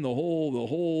Ravens won the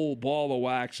whole ball of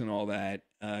wax and all that.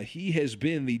 He has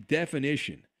been the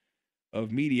definition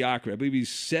of mediocrity. I believe he's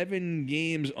 7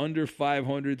 games under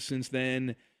 500 since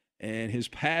then, and his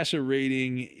passer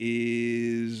rating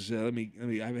is, I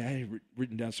had it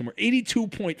written down somewhere,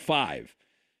 82.5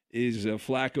 is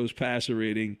Flacco's passer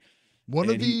rating. One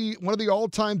of the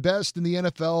all-time best in the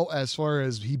NFL as far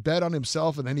as he bet on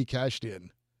himself and then he cashed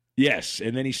in. Yes,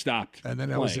 and then he stopped. And then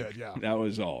that was it, yeah. That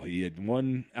was all. He had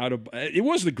one out of – it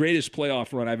was the greatest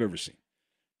playoff run I've ever seen.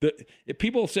 If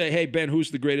people say, hey, Ben,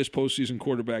 who's the greatest postseason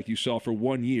quarterback you saw for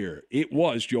 1 year? It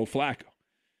was Joe Flacco.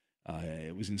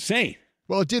 It was insane.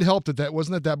 Well, it did help that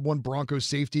wasn't that one Broncos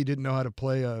safety didn't know how to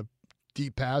play a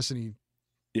deep pass and he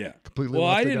completely Well,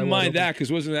 I didn't mind that because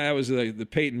that was the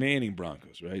Peyton Manning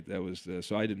Broncos, right? That was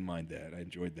so I didn't mind that. I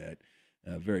enjoyed that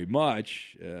very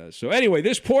much. So anyway,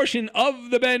 this portion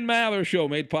of the Ben Maller Show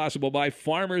made possible by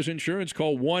Farmers Insurance.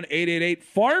 Call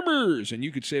 1-888-FARMERS, and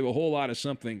you could save a whole lot of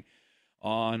something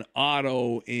on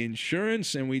auto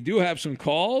insurance. And we do have some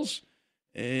calls.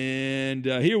 And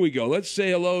here we go. Let's say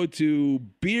hello to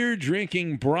beer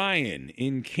drinking Brian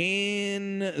in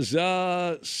Kansas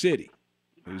City.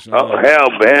 Hell,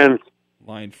 Ben.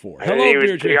 Line 4. Hello,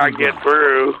 beer drinking Brian. I get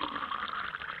through.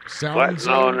 Sounds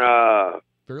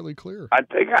fairly clear. I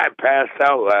think I passed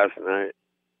out last night.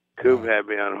 Coop had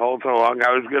me on hold so long.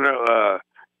 I was going to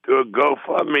do a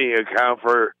GoFundMe account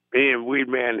for me and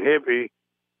Weedman Hippie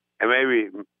and maybe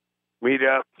meet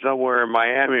up somewhere in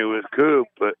Miami with Coop,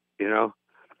 but,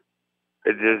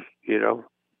 it just,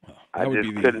 I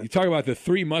just couldn't. You talk about the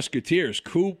 3 Musketeers,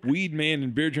 Coop, Weedman,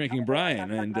 and beer drinking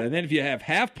Brian. And then if you have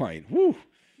Half Pint, whoo.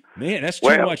 Man, that's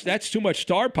too much. That's too much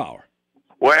star power.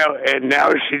 Well, and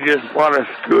now she just bought a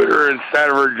scooter instead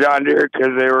of her John Deere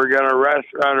because they were going to rest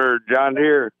on her John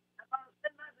Deere.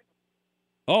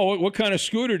 Oh, what kind of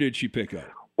scooter did she pick up?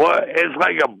 Well, it's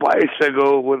like a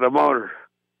bicycle with a motor.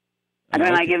 And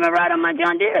then I give him a ride on my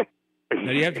John Deere.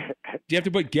 Now, do you have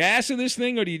to put gas in this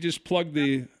thing, or do you just plug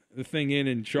the thing in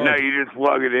and charge? No, it? you just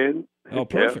plug it in. Oh,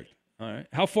 perfect. Yep. All right.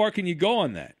 How far can you go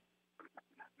on that?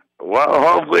 Well,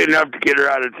 hopefully enough to get her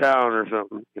out of town or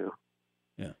something. You know.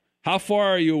 Yeah. How far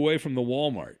are you away from the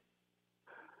Walmart?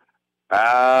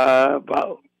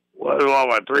 About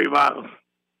 3 miles.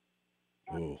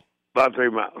 Oh. About 3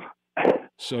 miles.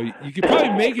 So you could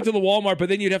probably make it to the Walmart, but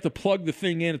then you'd have to plug the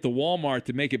thing in at the Walmart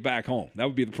to make it back home. That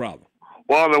would be the problem.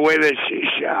 Well, the way that she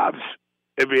shops,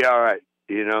 it'd be all right,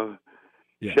 you know.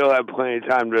 Yeah. She'll have plenty of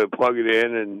time to plug it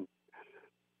in, and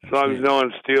as long as no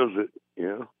one steals it, you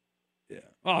know. Yeah.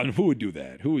 Oh, and who would do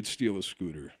that? Who would steal a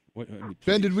scooter?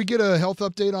 Ben, did we get a health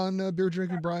update on Beer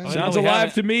Drinking Brian? Sounds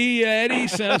alive to me, Eddie.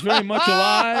 Sounds very much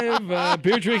alive.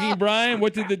 Beer Drinking Brian,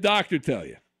 what did the doctor tell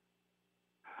you?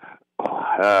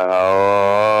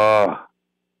 Uh-oh.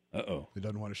 He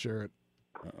doesn't want to share it.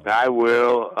 I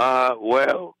will.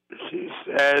 Well, she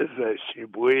says that she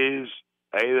believes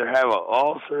I either have an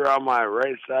ulcer on my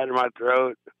right side of my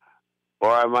throat or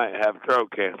I might have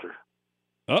throat cancer.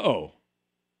 Uh-oh.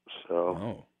 So.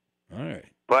 Oh, all right.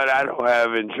 But I don't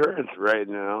have insurance right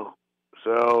now,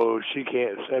 so she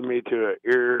can't send me to an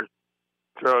ear,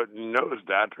 throat, and nose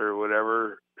doctor or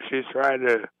whatever. She's trying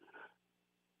to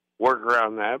work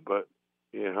around that, but,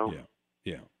 you know.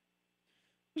 Yeah.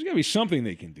 There's got to be something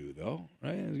they can do, though,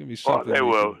 right? There's going to be something. Well, they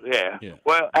will, yeah.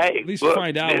 Well, hey, at least look,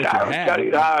 find out what you have. have. Tell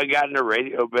you how I got in the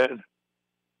radio, Ben.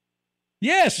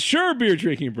 Yes, sure, Beer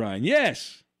Drinking Brian,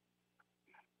 yes.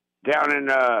 Down in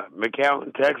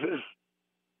McAllen, Texas.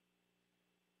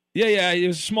 Yeah, it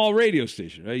was a small radio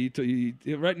station, right? You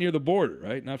right near the border,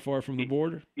 right? Not far from the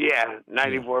border? Yeah,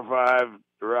 94.5,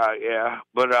 The Rock, yeah.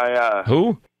 But I...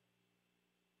 Who?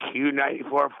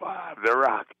 Q94.5, The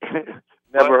Rock.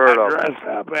 Never heard of I dressed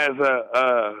up as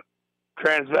a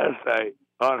transvestite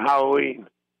on Halloween.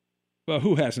 Well,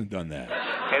 who hasn't done that?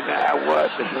 And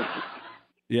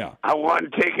I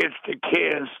won tickets to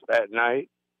Kiss that night.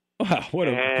 Wow, what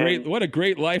a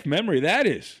great life memory that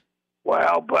is.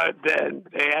 Well, but then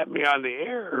they had me on the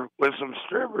air with some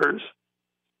strippers.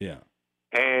 Yeah.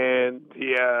 And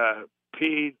the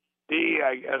PD,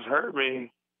 I guess, heard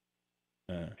me.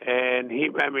 And he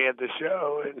met me at the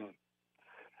show, and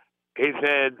he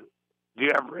said, "Do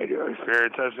you have radio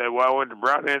experience?" I said, "Well, I went to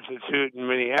Brown Institute in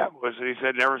Minneapolis." And he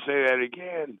said, "Never say that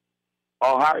again.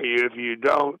 I'll hire you if you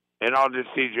don't, and I'll just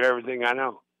teach you everything I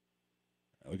know."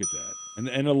 Look at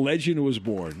that. And a legend was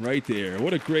born right there.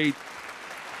 What a great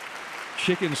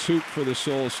chicken soup for the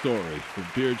soul story from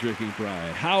Beer Drinking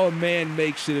Brian. How a man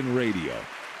makes it in radio.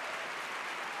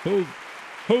 Who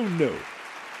knew?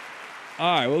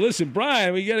 All right, well, listen,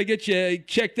 Brian, we got to get you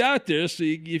checked out there. So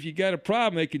if you got a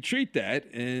problem, they can treat that,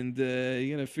 and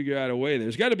you're going to figure out a way.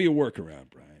 There's got to be a workaround,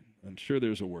 Brian. I'm sure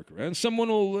there's a workaround. Someone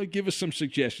will give us some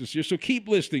suggestions here, so keep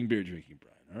listening, Beer Drinking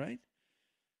Brian, all right?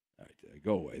 All right,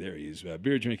 go away. There he is,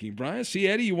 Beer Drinking Brian. See,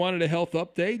 Eddie, you wanted a health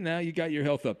update. Now you got your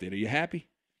health update. Are you happy?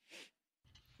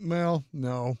 Well,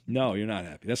 no. No, you're not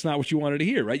happy. That's not what you wanted to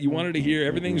hear, right? You wanted to hear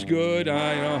everything's good.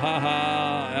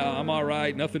 I'm all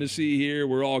right. Nothing to see here.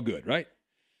 We're all good, right?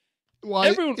 Well,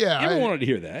 everyone wanted to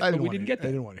hear that, but we didn't get that.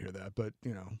 I didn't want to hear that, but,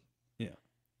 you know. Yeah.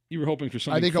 You were hoping for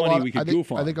something funny we could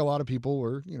goof on. I think a lot of people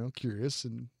were, curious.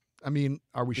 And, I mean,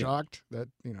 are we shocked that,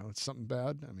 it's something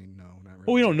bad? I mean, no, not really.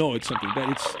 Well, we don't know it's something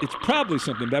bad. It's probably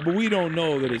something bad, but we don't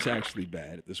know that it's actually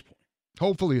bad at this point.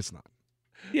 Hopefully it's not.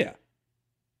 Yeah.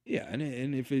 Yeah, and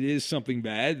if it is something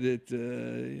bad, that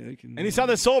can. And he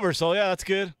sounded sober, so yeah, that's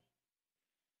good.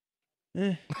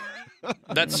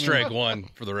 That's strike one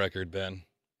for the record, Ben.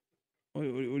 What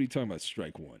are you talking about,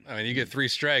 strike one? I mean, you get 3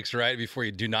 strikes, right, before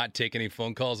you do not take any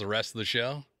phone calls the rest of the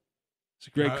show? It's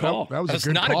a great call. That's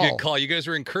not a good call. You guys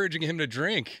were encouraging him to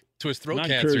drink to his throat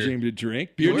cancer. Encouraging him to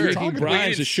drink. Beer Drinking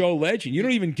Brian's a show legend. You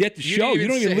don't even get the show. You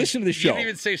don't even listen to the show. You didn't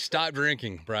even say stop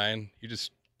drinking, Brian. You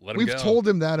just let him We've go. told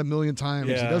him that a million times.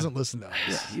 Yeah. He doesn't listen to us.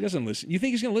 Yeah, he doesn't listen. You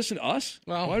think he's going to listen to us?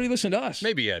 Well, why would he listen to us?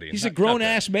 Maybe Eddie. He's a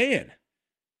grown-ass man.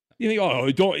 You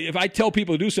think, don't. If I tell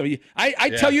people to do something, I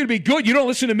tell you to be good. You don't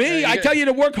listen to me. I tell you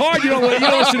to work hard. You don't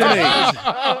listen to me.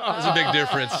 There's a big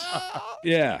difference.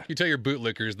 Yeah. You tell your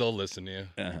bootlickers, they'll listen to you.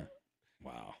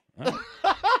 Wow.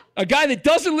 A guy that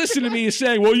doesn't listen to me is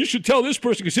saying, well, you should tell this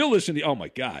person because he'll listen to you. Oh, my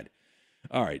God.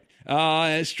 All right.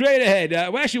 Straight ahead.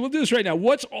 Actually, we'll do this right now.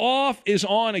 What's off is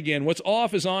on again. What's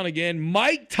off is on again.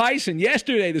 Mike Tyson.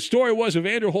 Yesterday, the story was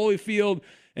Evander Holyfield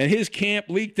and his camp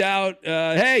leaked out,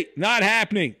 hey, not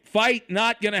happening. Fight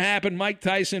not going to happen. Mike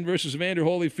Tyson versus Evander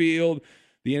Holyfield.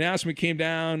 The announcement came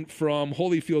down from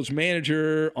Holyfield's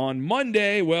manager on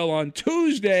Monday. Well, on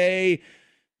Tuesday,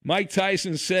 Mike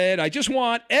Tyson said, I just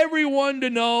want everyone to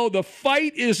know the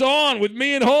fight is on with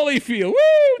me and Holyfield.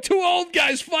 Woo! Two old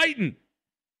guys fighting.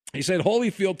 He said,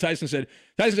 Tyson said,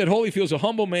 Holyfield's a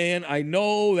humble man. I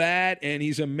know that, and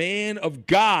he's a man of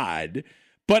God.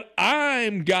 But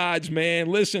I'm God's man.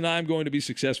 Listen, I'm going to be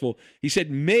successful. He said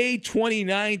May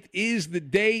 29th is the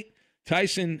date.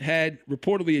 Tyson had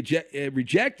reportedly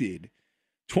rejected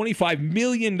 $25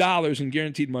 million in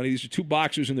guaranteed money. These are two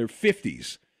boxers in their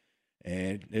 50s.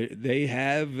 And they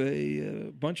have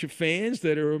a bunch of fans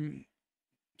that are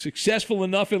successful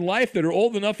enough in life, that are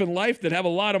old enough in life, that have a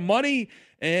lot of money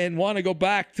and want to go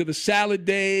back to the salad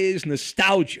days,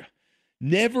 nostalgia.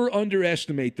 Never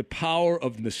underestimate the power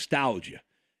of nostalgia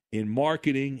in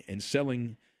marketing and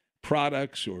selling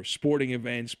products or sporting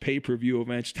events, pay-per-view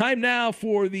events. Time now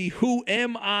for the Who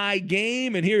Am I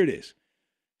game, and here it is.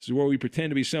 This is where we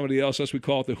pretend to be somebody else. Thus we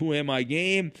call it the Who Am I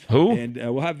game. Who? And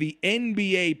we'll have the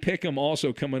NBA Pick'em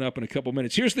also coming up in a couple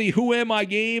minutes. Here's the Who Am I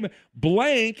game.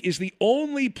 Blank is the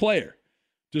only player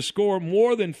to score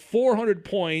more than 400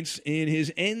 points in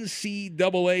his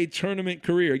NCAA tournament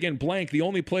career. Again, Blank, the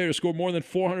only player to score more than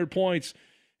 400 points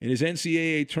in his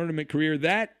NCAA tournament career.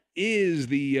 That is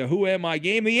the Who Am I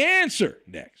game. The answer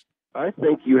next. I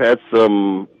think you had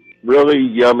some really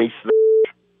yummy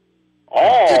snacks.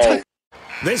 Oh!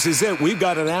 This is it. We've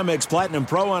got an Amex Platinum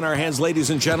Pro on our hands, ladies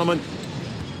and gentlemen.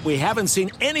 We haven't seen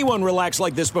anyone relax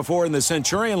like this before in the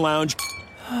Centurion Lounge.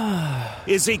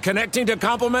 Is he connecting to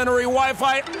complimentary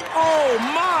Wi-Fi? Oh,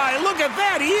 my! Look at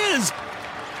that! He is!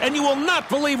 And you will not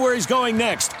believe where he's going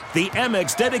next. The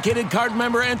Amex dedicated card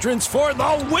member entrance for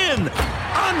the win!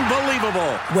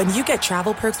 Unbelievable! When you get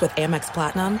travel perks with Amex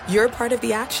Platinum, you're part of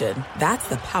the action. That's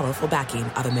the powerful backing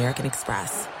of American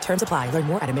Express. Terms apply. Learn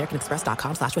more at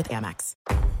americanexpress.com/withAmex.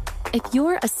 If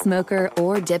you're a smoker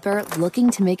or dipper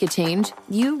looking to make a change,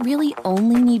 you really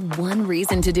only need one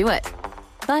reason to do it.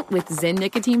 But with Zyn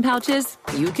nicotine pouches,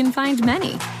 you can find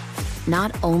many.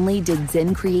 Not only did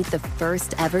Zyn create the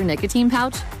first ever nicotine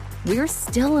pouch, we're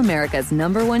still America's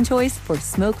 #1 choice for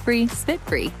smoke-free,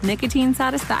 spit-free nicotine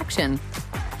satisfaction.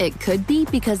 It could be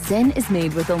because Zyn is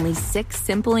made with only 6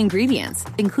 simple ingredients,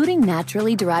 including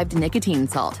naturally derived nicotine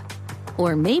salt.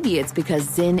 Or maybe it's because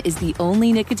Zyn is the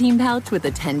only nicotine pouch with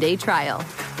a 10-day trial.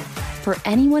 For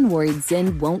anyone worried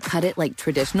Zyn won't cut it like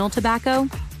traditional tobacco,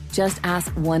 just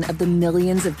ask one of the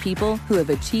millions of people who have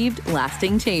achieved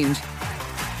lasting change.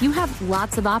 You have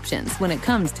lots of options when it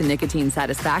comes to nicotine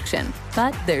satisfaction,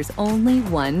 but there's only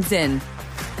one Zyn.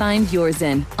 Find your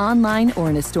Zyn online or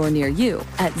in a store near you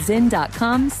at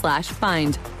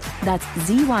zyn.com/find. That's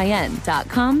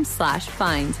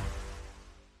ZYN.com/find.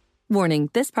 Warning,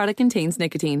 this product contains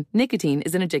nicotine. Nicotine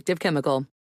is an addictive chemical.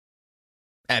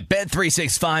 At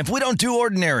Bet365, we don't do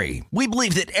ordinary. We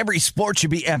believe that every sport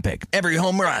should be epic. Every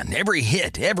home run, every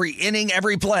hit, every inning,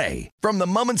 every play. From the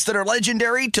moments that are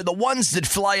legendary to the ones that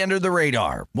fly under the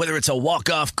radar. Whether it's a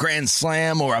walk-off grand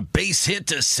slam or a base hit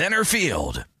to center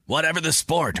field. Whatever the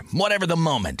sport, whatever the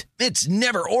moment. It's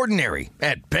never ordinary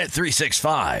at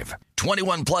Bet365.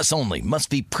 21 plus only. Must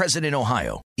be present in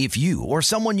Ohio. If you or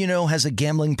someone you know has a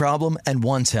gambling problem and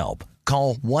wants help,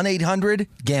 call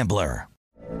 1-800-GAMBLER.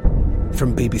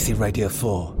 From BBC Radio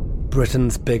 4,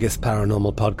 Britain's biggest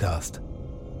paranormal podcast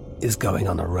is going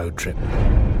on a road trip.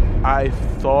 I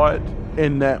thought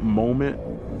in that moment,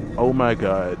 oh my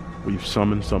God, we've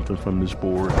summoned something from this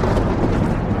board.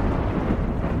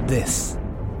 This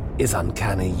is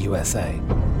Uncanny USA.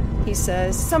 He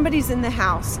says, somebody's in the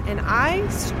house, and I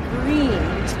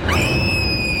screamed.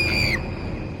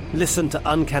 Listen to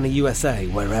Uncanny USA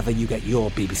wherever you get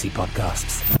your BBC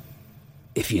podcasts,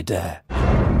 if you dare.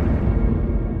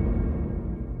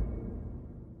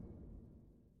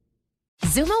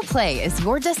 Xumo Play is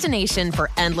your destination for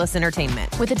endless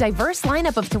entertainment. With a diverse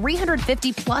lineup of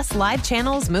 350 plus live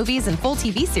channels, movies, and full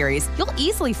TV series, you'll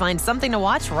easily find something to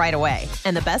watch right away.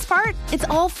 And the best part? It's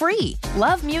all free.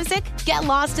 Love music? Get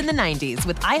lost in the 90s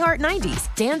with iHeart 90s,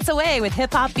 dance away with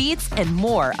hip-hop beats, and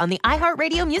more on the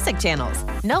iHeartRadio music channels.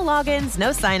 No logins, no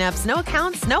signups, no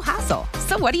accounts, no hassle.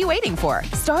 So what are you waiting for?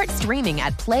 Start streaming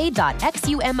at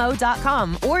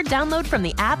play.xumo.com or download from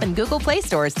the app and Google Play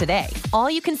stores today. All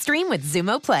you can stream with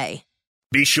Xumo Play.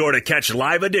 Be sure to catch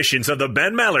live editions of the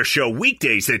Ben Maller Show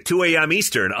weekdays at 2 a.m.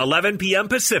 Eastern, 11 p.m.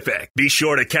 Pacific. Be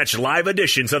sure to catch live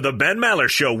editions of the Ben Maller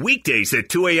Show weekdays at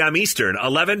 2 a.m. Eastern,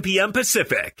 11 p.m.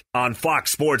 Pacific on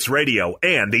Fox Sports Radio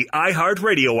and the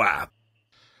iHeartRadio app.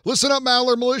 Listen up,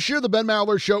 Maller Militia. The Ben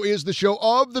Maller Show is the show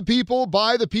of the people,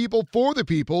 by the people, for the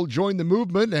people. Join the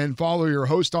movement and follow your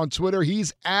host on Twitter.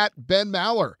 He's at Ben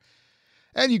Maller.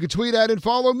 And you can tweet at and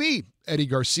follow me, Eddie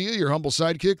Garcia, your humble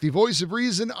sidekick, the voice of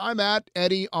reason. I'm at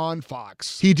Eddie on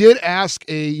Fox. He did ask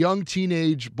a young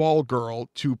teenage ball girl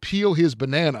to peel his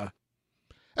banana.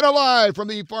 And live from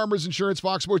the Farmers Insurance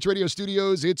Fox Sports Radio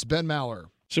studios, it's Ben Maller.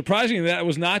 Surprisingly, that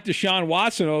was not Deshaun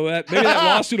Watson. Maybe that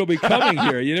lawsuit will be coming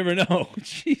here. You never know.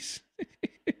 Jeez.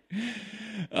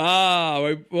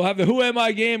 We'll have the Who Am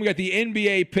I game. We got the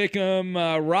NBA Pick'em.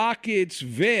 Rockets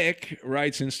Vic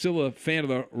writes, and still a fan of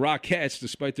the Rockettes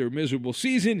despite their miserable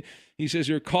season. He says,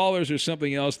 your callers are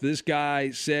something else. This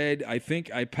guy said, I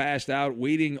think I passed out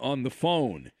waiting on the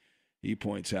phone. He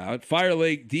points out. Fire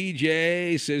Lake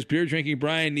DJ says, beer drinking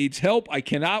Brian needs help. I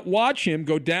cannot watch him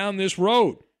go down this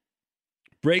road.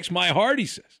 Breaks my heart, he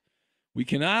says. We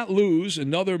cannot lose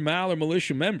another Maller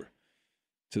Militia member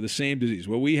to the same disease.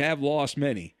 Well, we have lost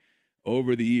many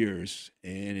over the years,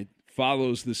 and it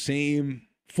follows the same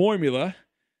formula,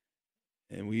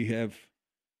 and we have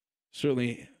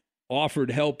certainly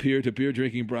offered help here to beer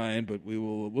drinking Brian, but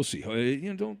we'll see.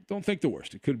 Don't think the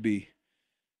worst. It could be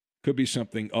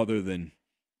something other than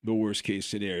the worst case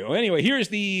scenario. Anyway, here's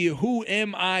the Who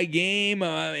Am I game,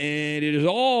 and it is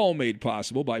all made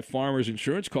possible by Farmers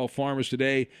Insurance. Call Farmers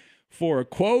today for a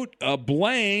quote. A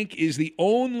blank is the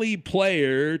only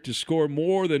player to score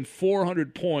more than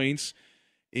 400 points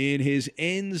in his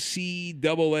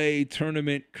NCAA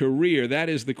tournament career. That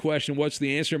is the question. What's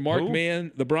the answer? Mark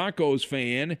Mann, the Broncos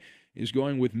fan, is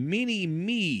going with Mini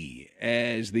Me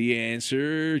as the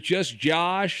answer. Just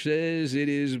Josh says it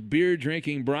is beer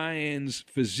drinking Brian's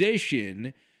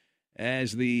physician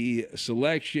as the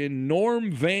selection. Norm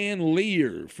Van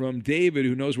Leer from David,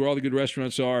 who knows where all the good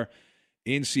restaurants are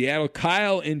in Seattle.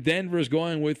 Kyle in Denver is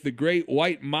going with the great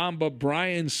white mamba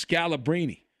Brian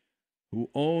Scalabrine, who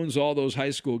owns all those high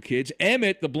school kids.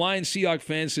 Emmett, the blind Seahawk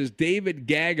fan, says David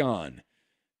Gagon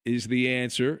is the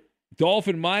answer.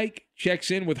 Dolphin Mike checks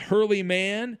in with Hurley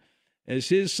Man as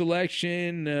his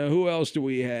selection. Who else do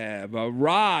we have?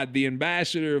 Rod, the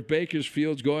ambassador of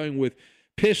Bakersfield's going with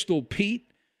Pistol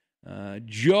Pete.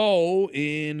 Joe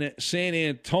in San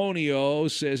Antonio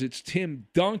says it's Tim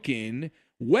Duncan.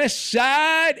 West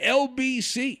Side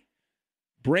LBC,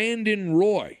 Brandon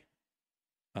Roy.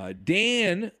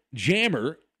 Dan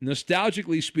Jammer,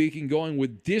 nostalgically speaking, going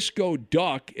with Disco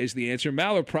Duck as the answer.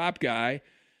 Maller Prop Guy,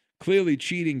 clearly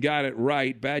cheating, got it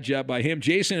right. Bad job by him.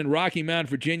 Jason in Rocky Mount,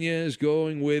 Virginia, is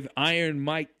going with Iron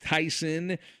Mike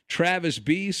Tyson. Travis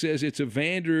B says it's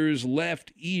Evander's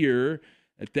left ear.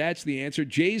 That's the answer.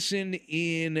 Jason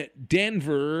in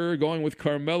Denver going with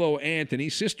Carmelo Anthony.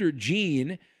 Sister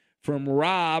Jean from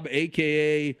Rob,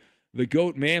 a.k.a. the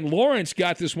Goat Man. Lawrence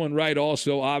got this one right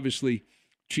also, obviously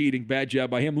cheating. Bad job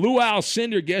by him. Luau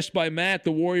Cinder, guessed by Matt,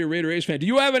 the Warrior Raider Ace fan. Do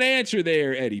you have an answer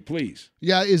there, Eddie, please?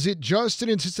 Yeah, is it Justin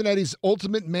in Cincinnati's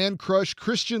ultimate man crush,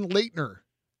 Christian Laettner?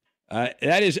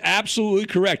 That is absolutely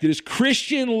correct. It is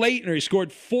Christian Laettner. He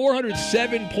scored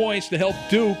 407 points to help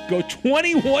Duke go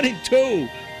 21-2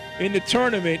 in the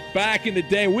tournament back in the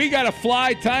day. We got a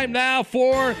fly time now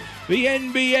for the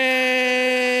NBA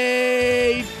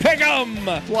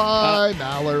Pick'em. Fly,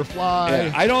 Maller, fly.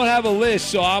 Yeah, I don't have a list,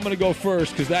 so I'm going to go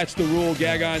first because that's the rule.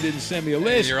 Gagon didn't send me a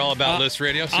list. And you're all about list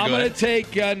radio, so I'm going to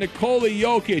take Nikola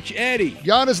Jokic. Eddie.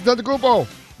 Giannis Antetokounmpo.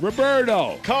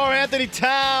 Roberto. Karl Anthony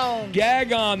Towns.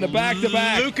 Gagon, the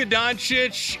back-to-back. Luka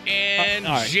Doncic and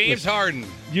right, James Harden.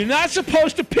 You're not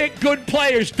supposed to pick good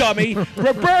players, dummy.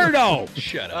 Roberto.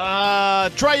 Shut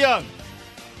up. Trae Young.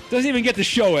 Doesn't even get the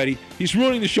show, Eddie. He's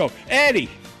ruining the show. Eddie.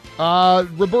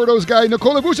 Roberto's guy,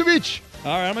 Nikola Vucevic.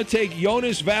 All right, I'm going to take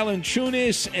Jonas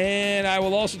Valanciunas, and I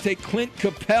will also take Clint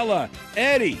Capella.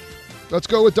 Eddie. Let's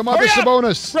go with Domantas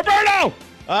Sabonis. Roberto.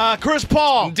 Chris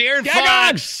Paul. De'Aaron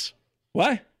Fox.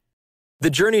 What? The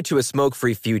journey to a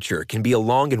smoke-free future can be a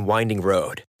long and winding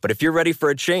road. But if you're ready for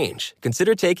a change,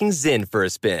 consider taking Zyn for a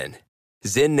spin.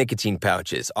 Zyn nicotine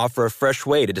pouches offer a fresh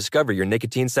way to discover your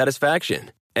nicotine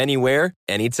satisfaction. Anywhere,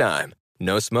 anytime.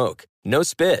 No smoke, no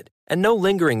spit, and no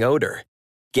lingering odor.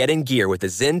 Get in gear with the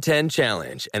Zyn 10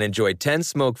 Challenge and enjoy 10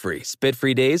 smoke-free,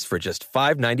 spit-free days for just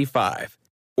 $5.95.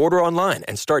 Order online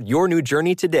and start your new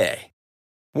journey today.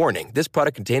 Warning, this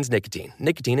product contains nicotine.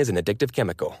 Nicotine is an addictive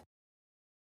chemical.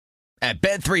 At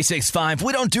Bet365,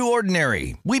 we don't do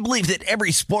ordinary. We believe that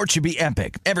every sport should be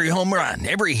epic. Every home run,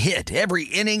 every hit, every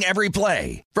inning, every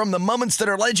play. From the moments that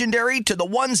are legendary to the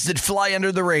ones that fly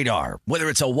under the radar. Whether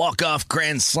it's a walk-off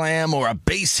grand slam or a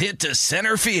base hit to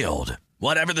center field.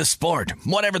 Whatever the sport,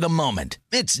 whatever the moment.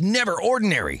 It's never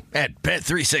ordinary at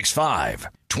Bet365.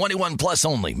 21 plus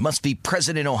only. Must be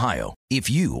present in Ohio. If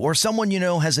you or someone you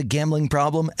know has a gambling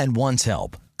problem and wants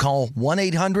help, call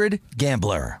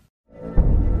 1-800-GAMBLER.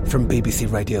 From BBC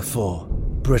Radio 4,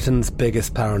 Britain's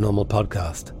biggest paranormal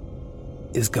podcast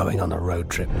is going on a road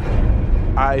trip.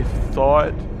 I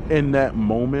thought in that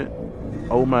moment,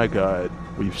 oh my God,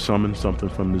 we've summoned something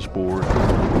from this board.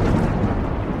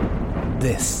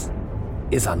 This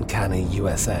is Uncanny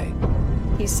USA.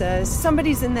 He says,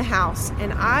 somebody's in the house,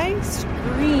 and I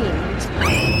screamed.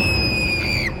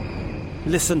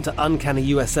 Listen to Uncanny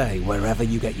USA wherever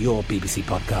you get your BBC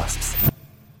podcasts,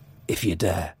 if you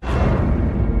dare.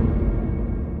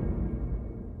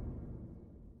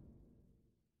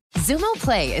 Zumo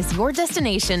Play is your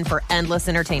destination for endless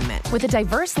entertainment. With a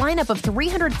diverse lineup of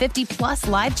 350 plus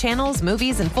live channels,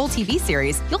 movies, and full TV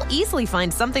series, you'll easily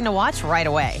find something to watch right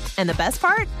away. And the best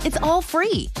part? It's all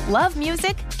free. Love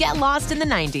music? Get lost in the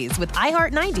 90s with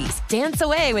iHeart 90s, dance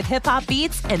away with hip-hop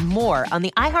beats, and more on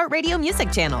the iHeartRadio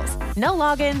music channels. No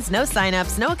logins, no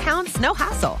signups, no accounts, no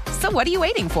hassle. So what are you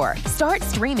waiting for? Start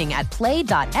streaming at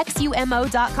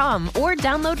play.xumo.com or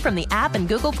download from the app and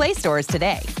Google Play stores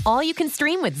today. All you can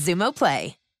stream with Zumo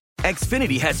Play.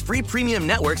 Xfinity has free premium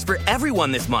networks for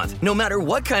everyone this month, no matter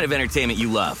what kind of entertainment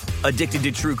you love. Addicted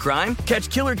to true crime? Catch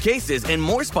killer cases and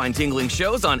more spine-tingling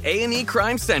shows on A&E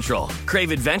Crime Central. Crave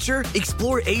adventure?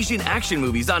 Explore Asian action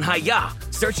movies on Hi-Ya.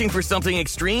 Searching for something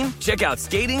extreme? Check out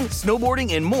skating,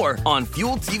 snowboarding, and more on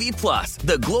Fuel TV Plus,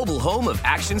 the global home of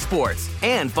action sports.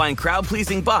 And find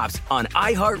crowd-pleasing bops on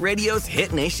iHeartRadio's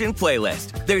Hit Nation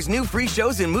playlist. There's new free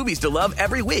shows and movies to love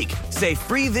every week. Say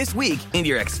free this week in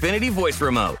your Xfinity voice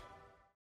remote.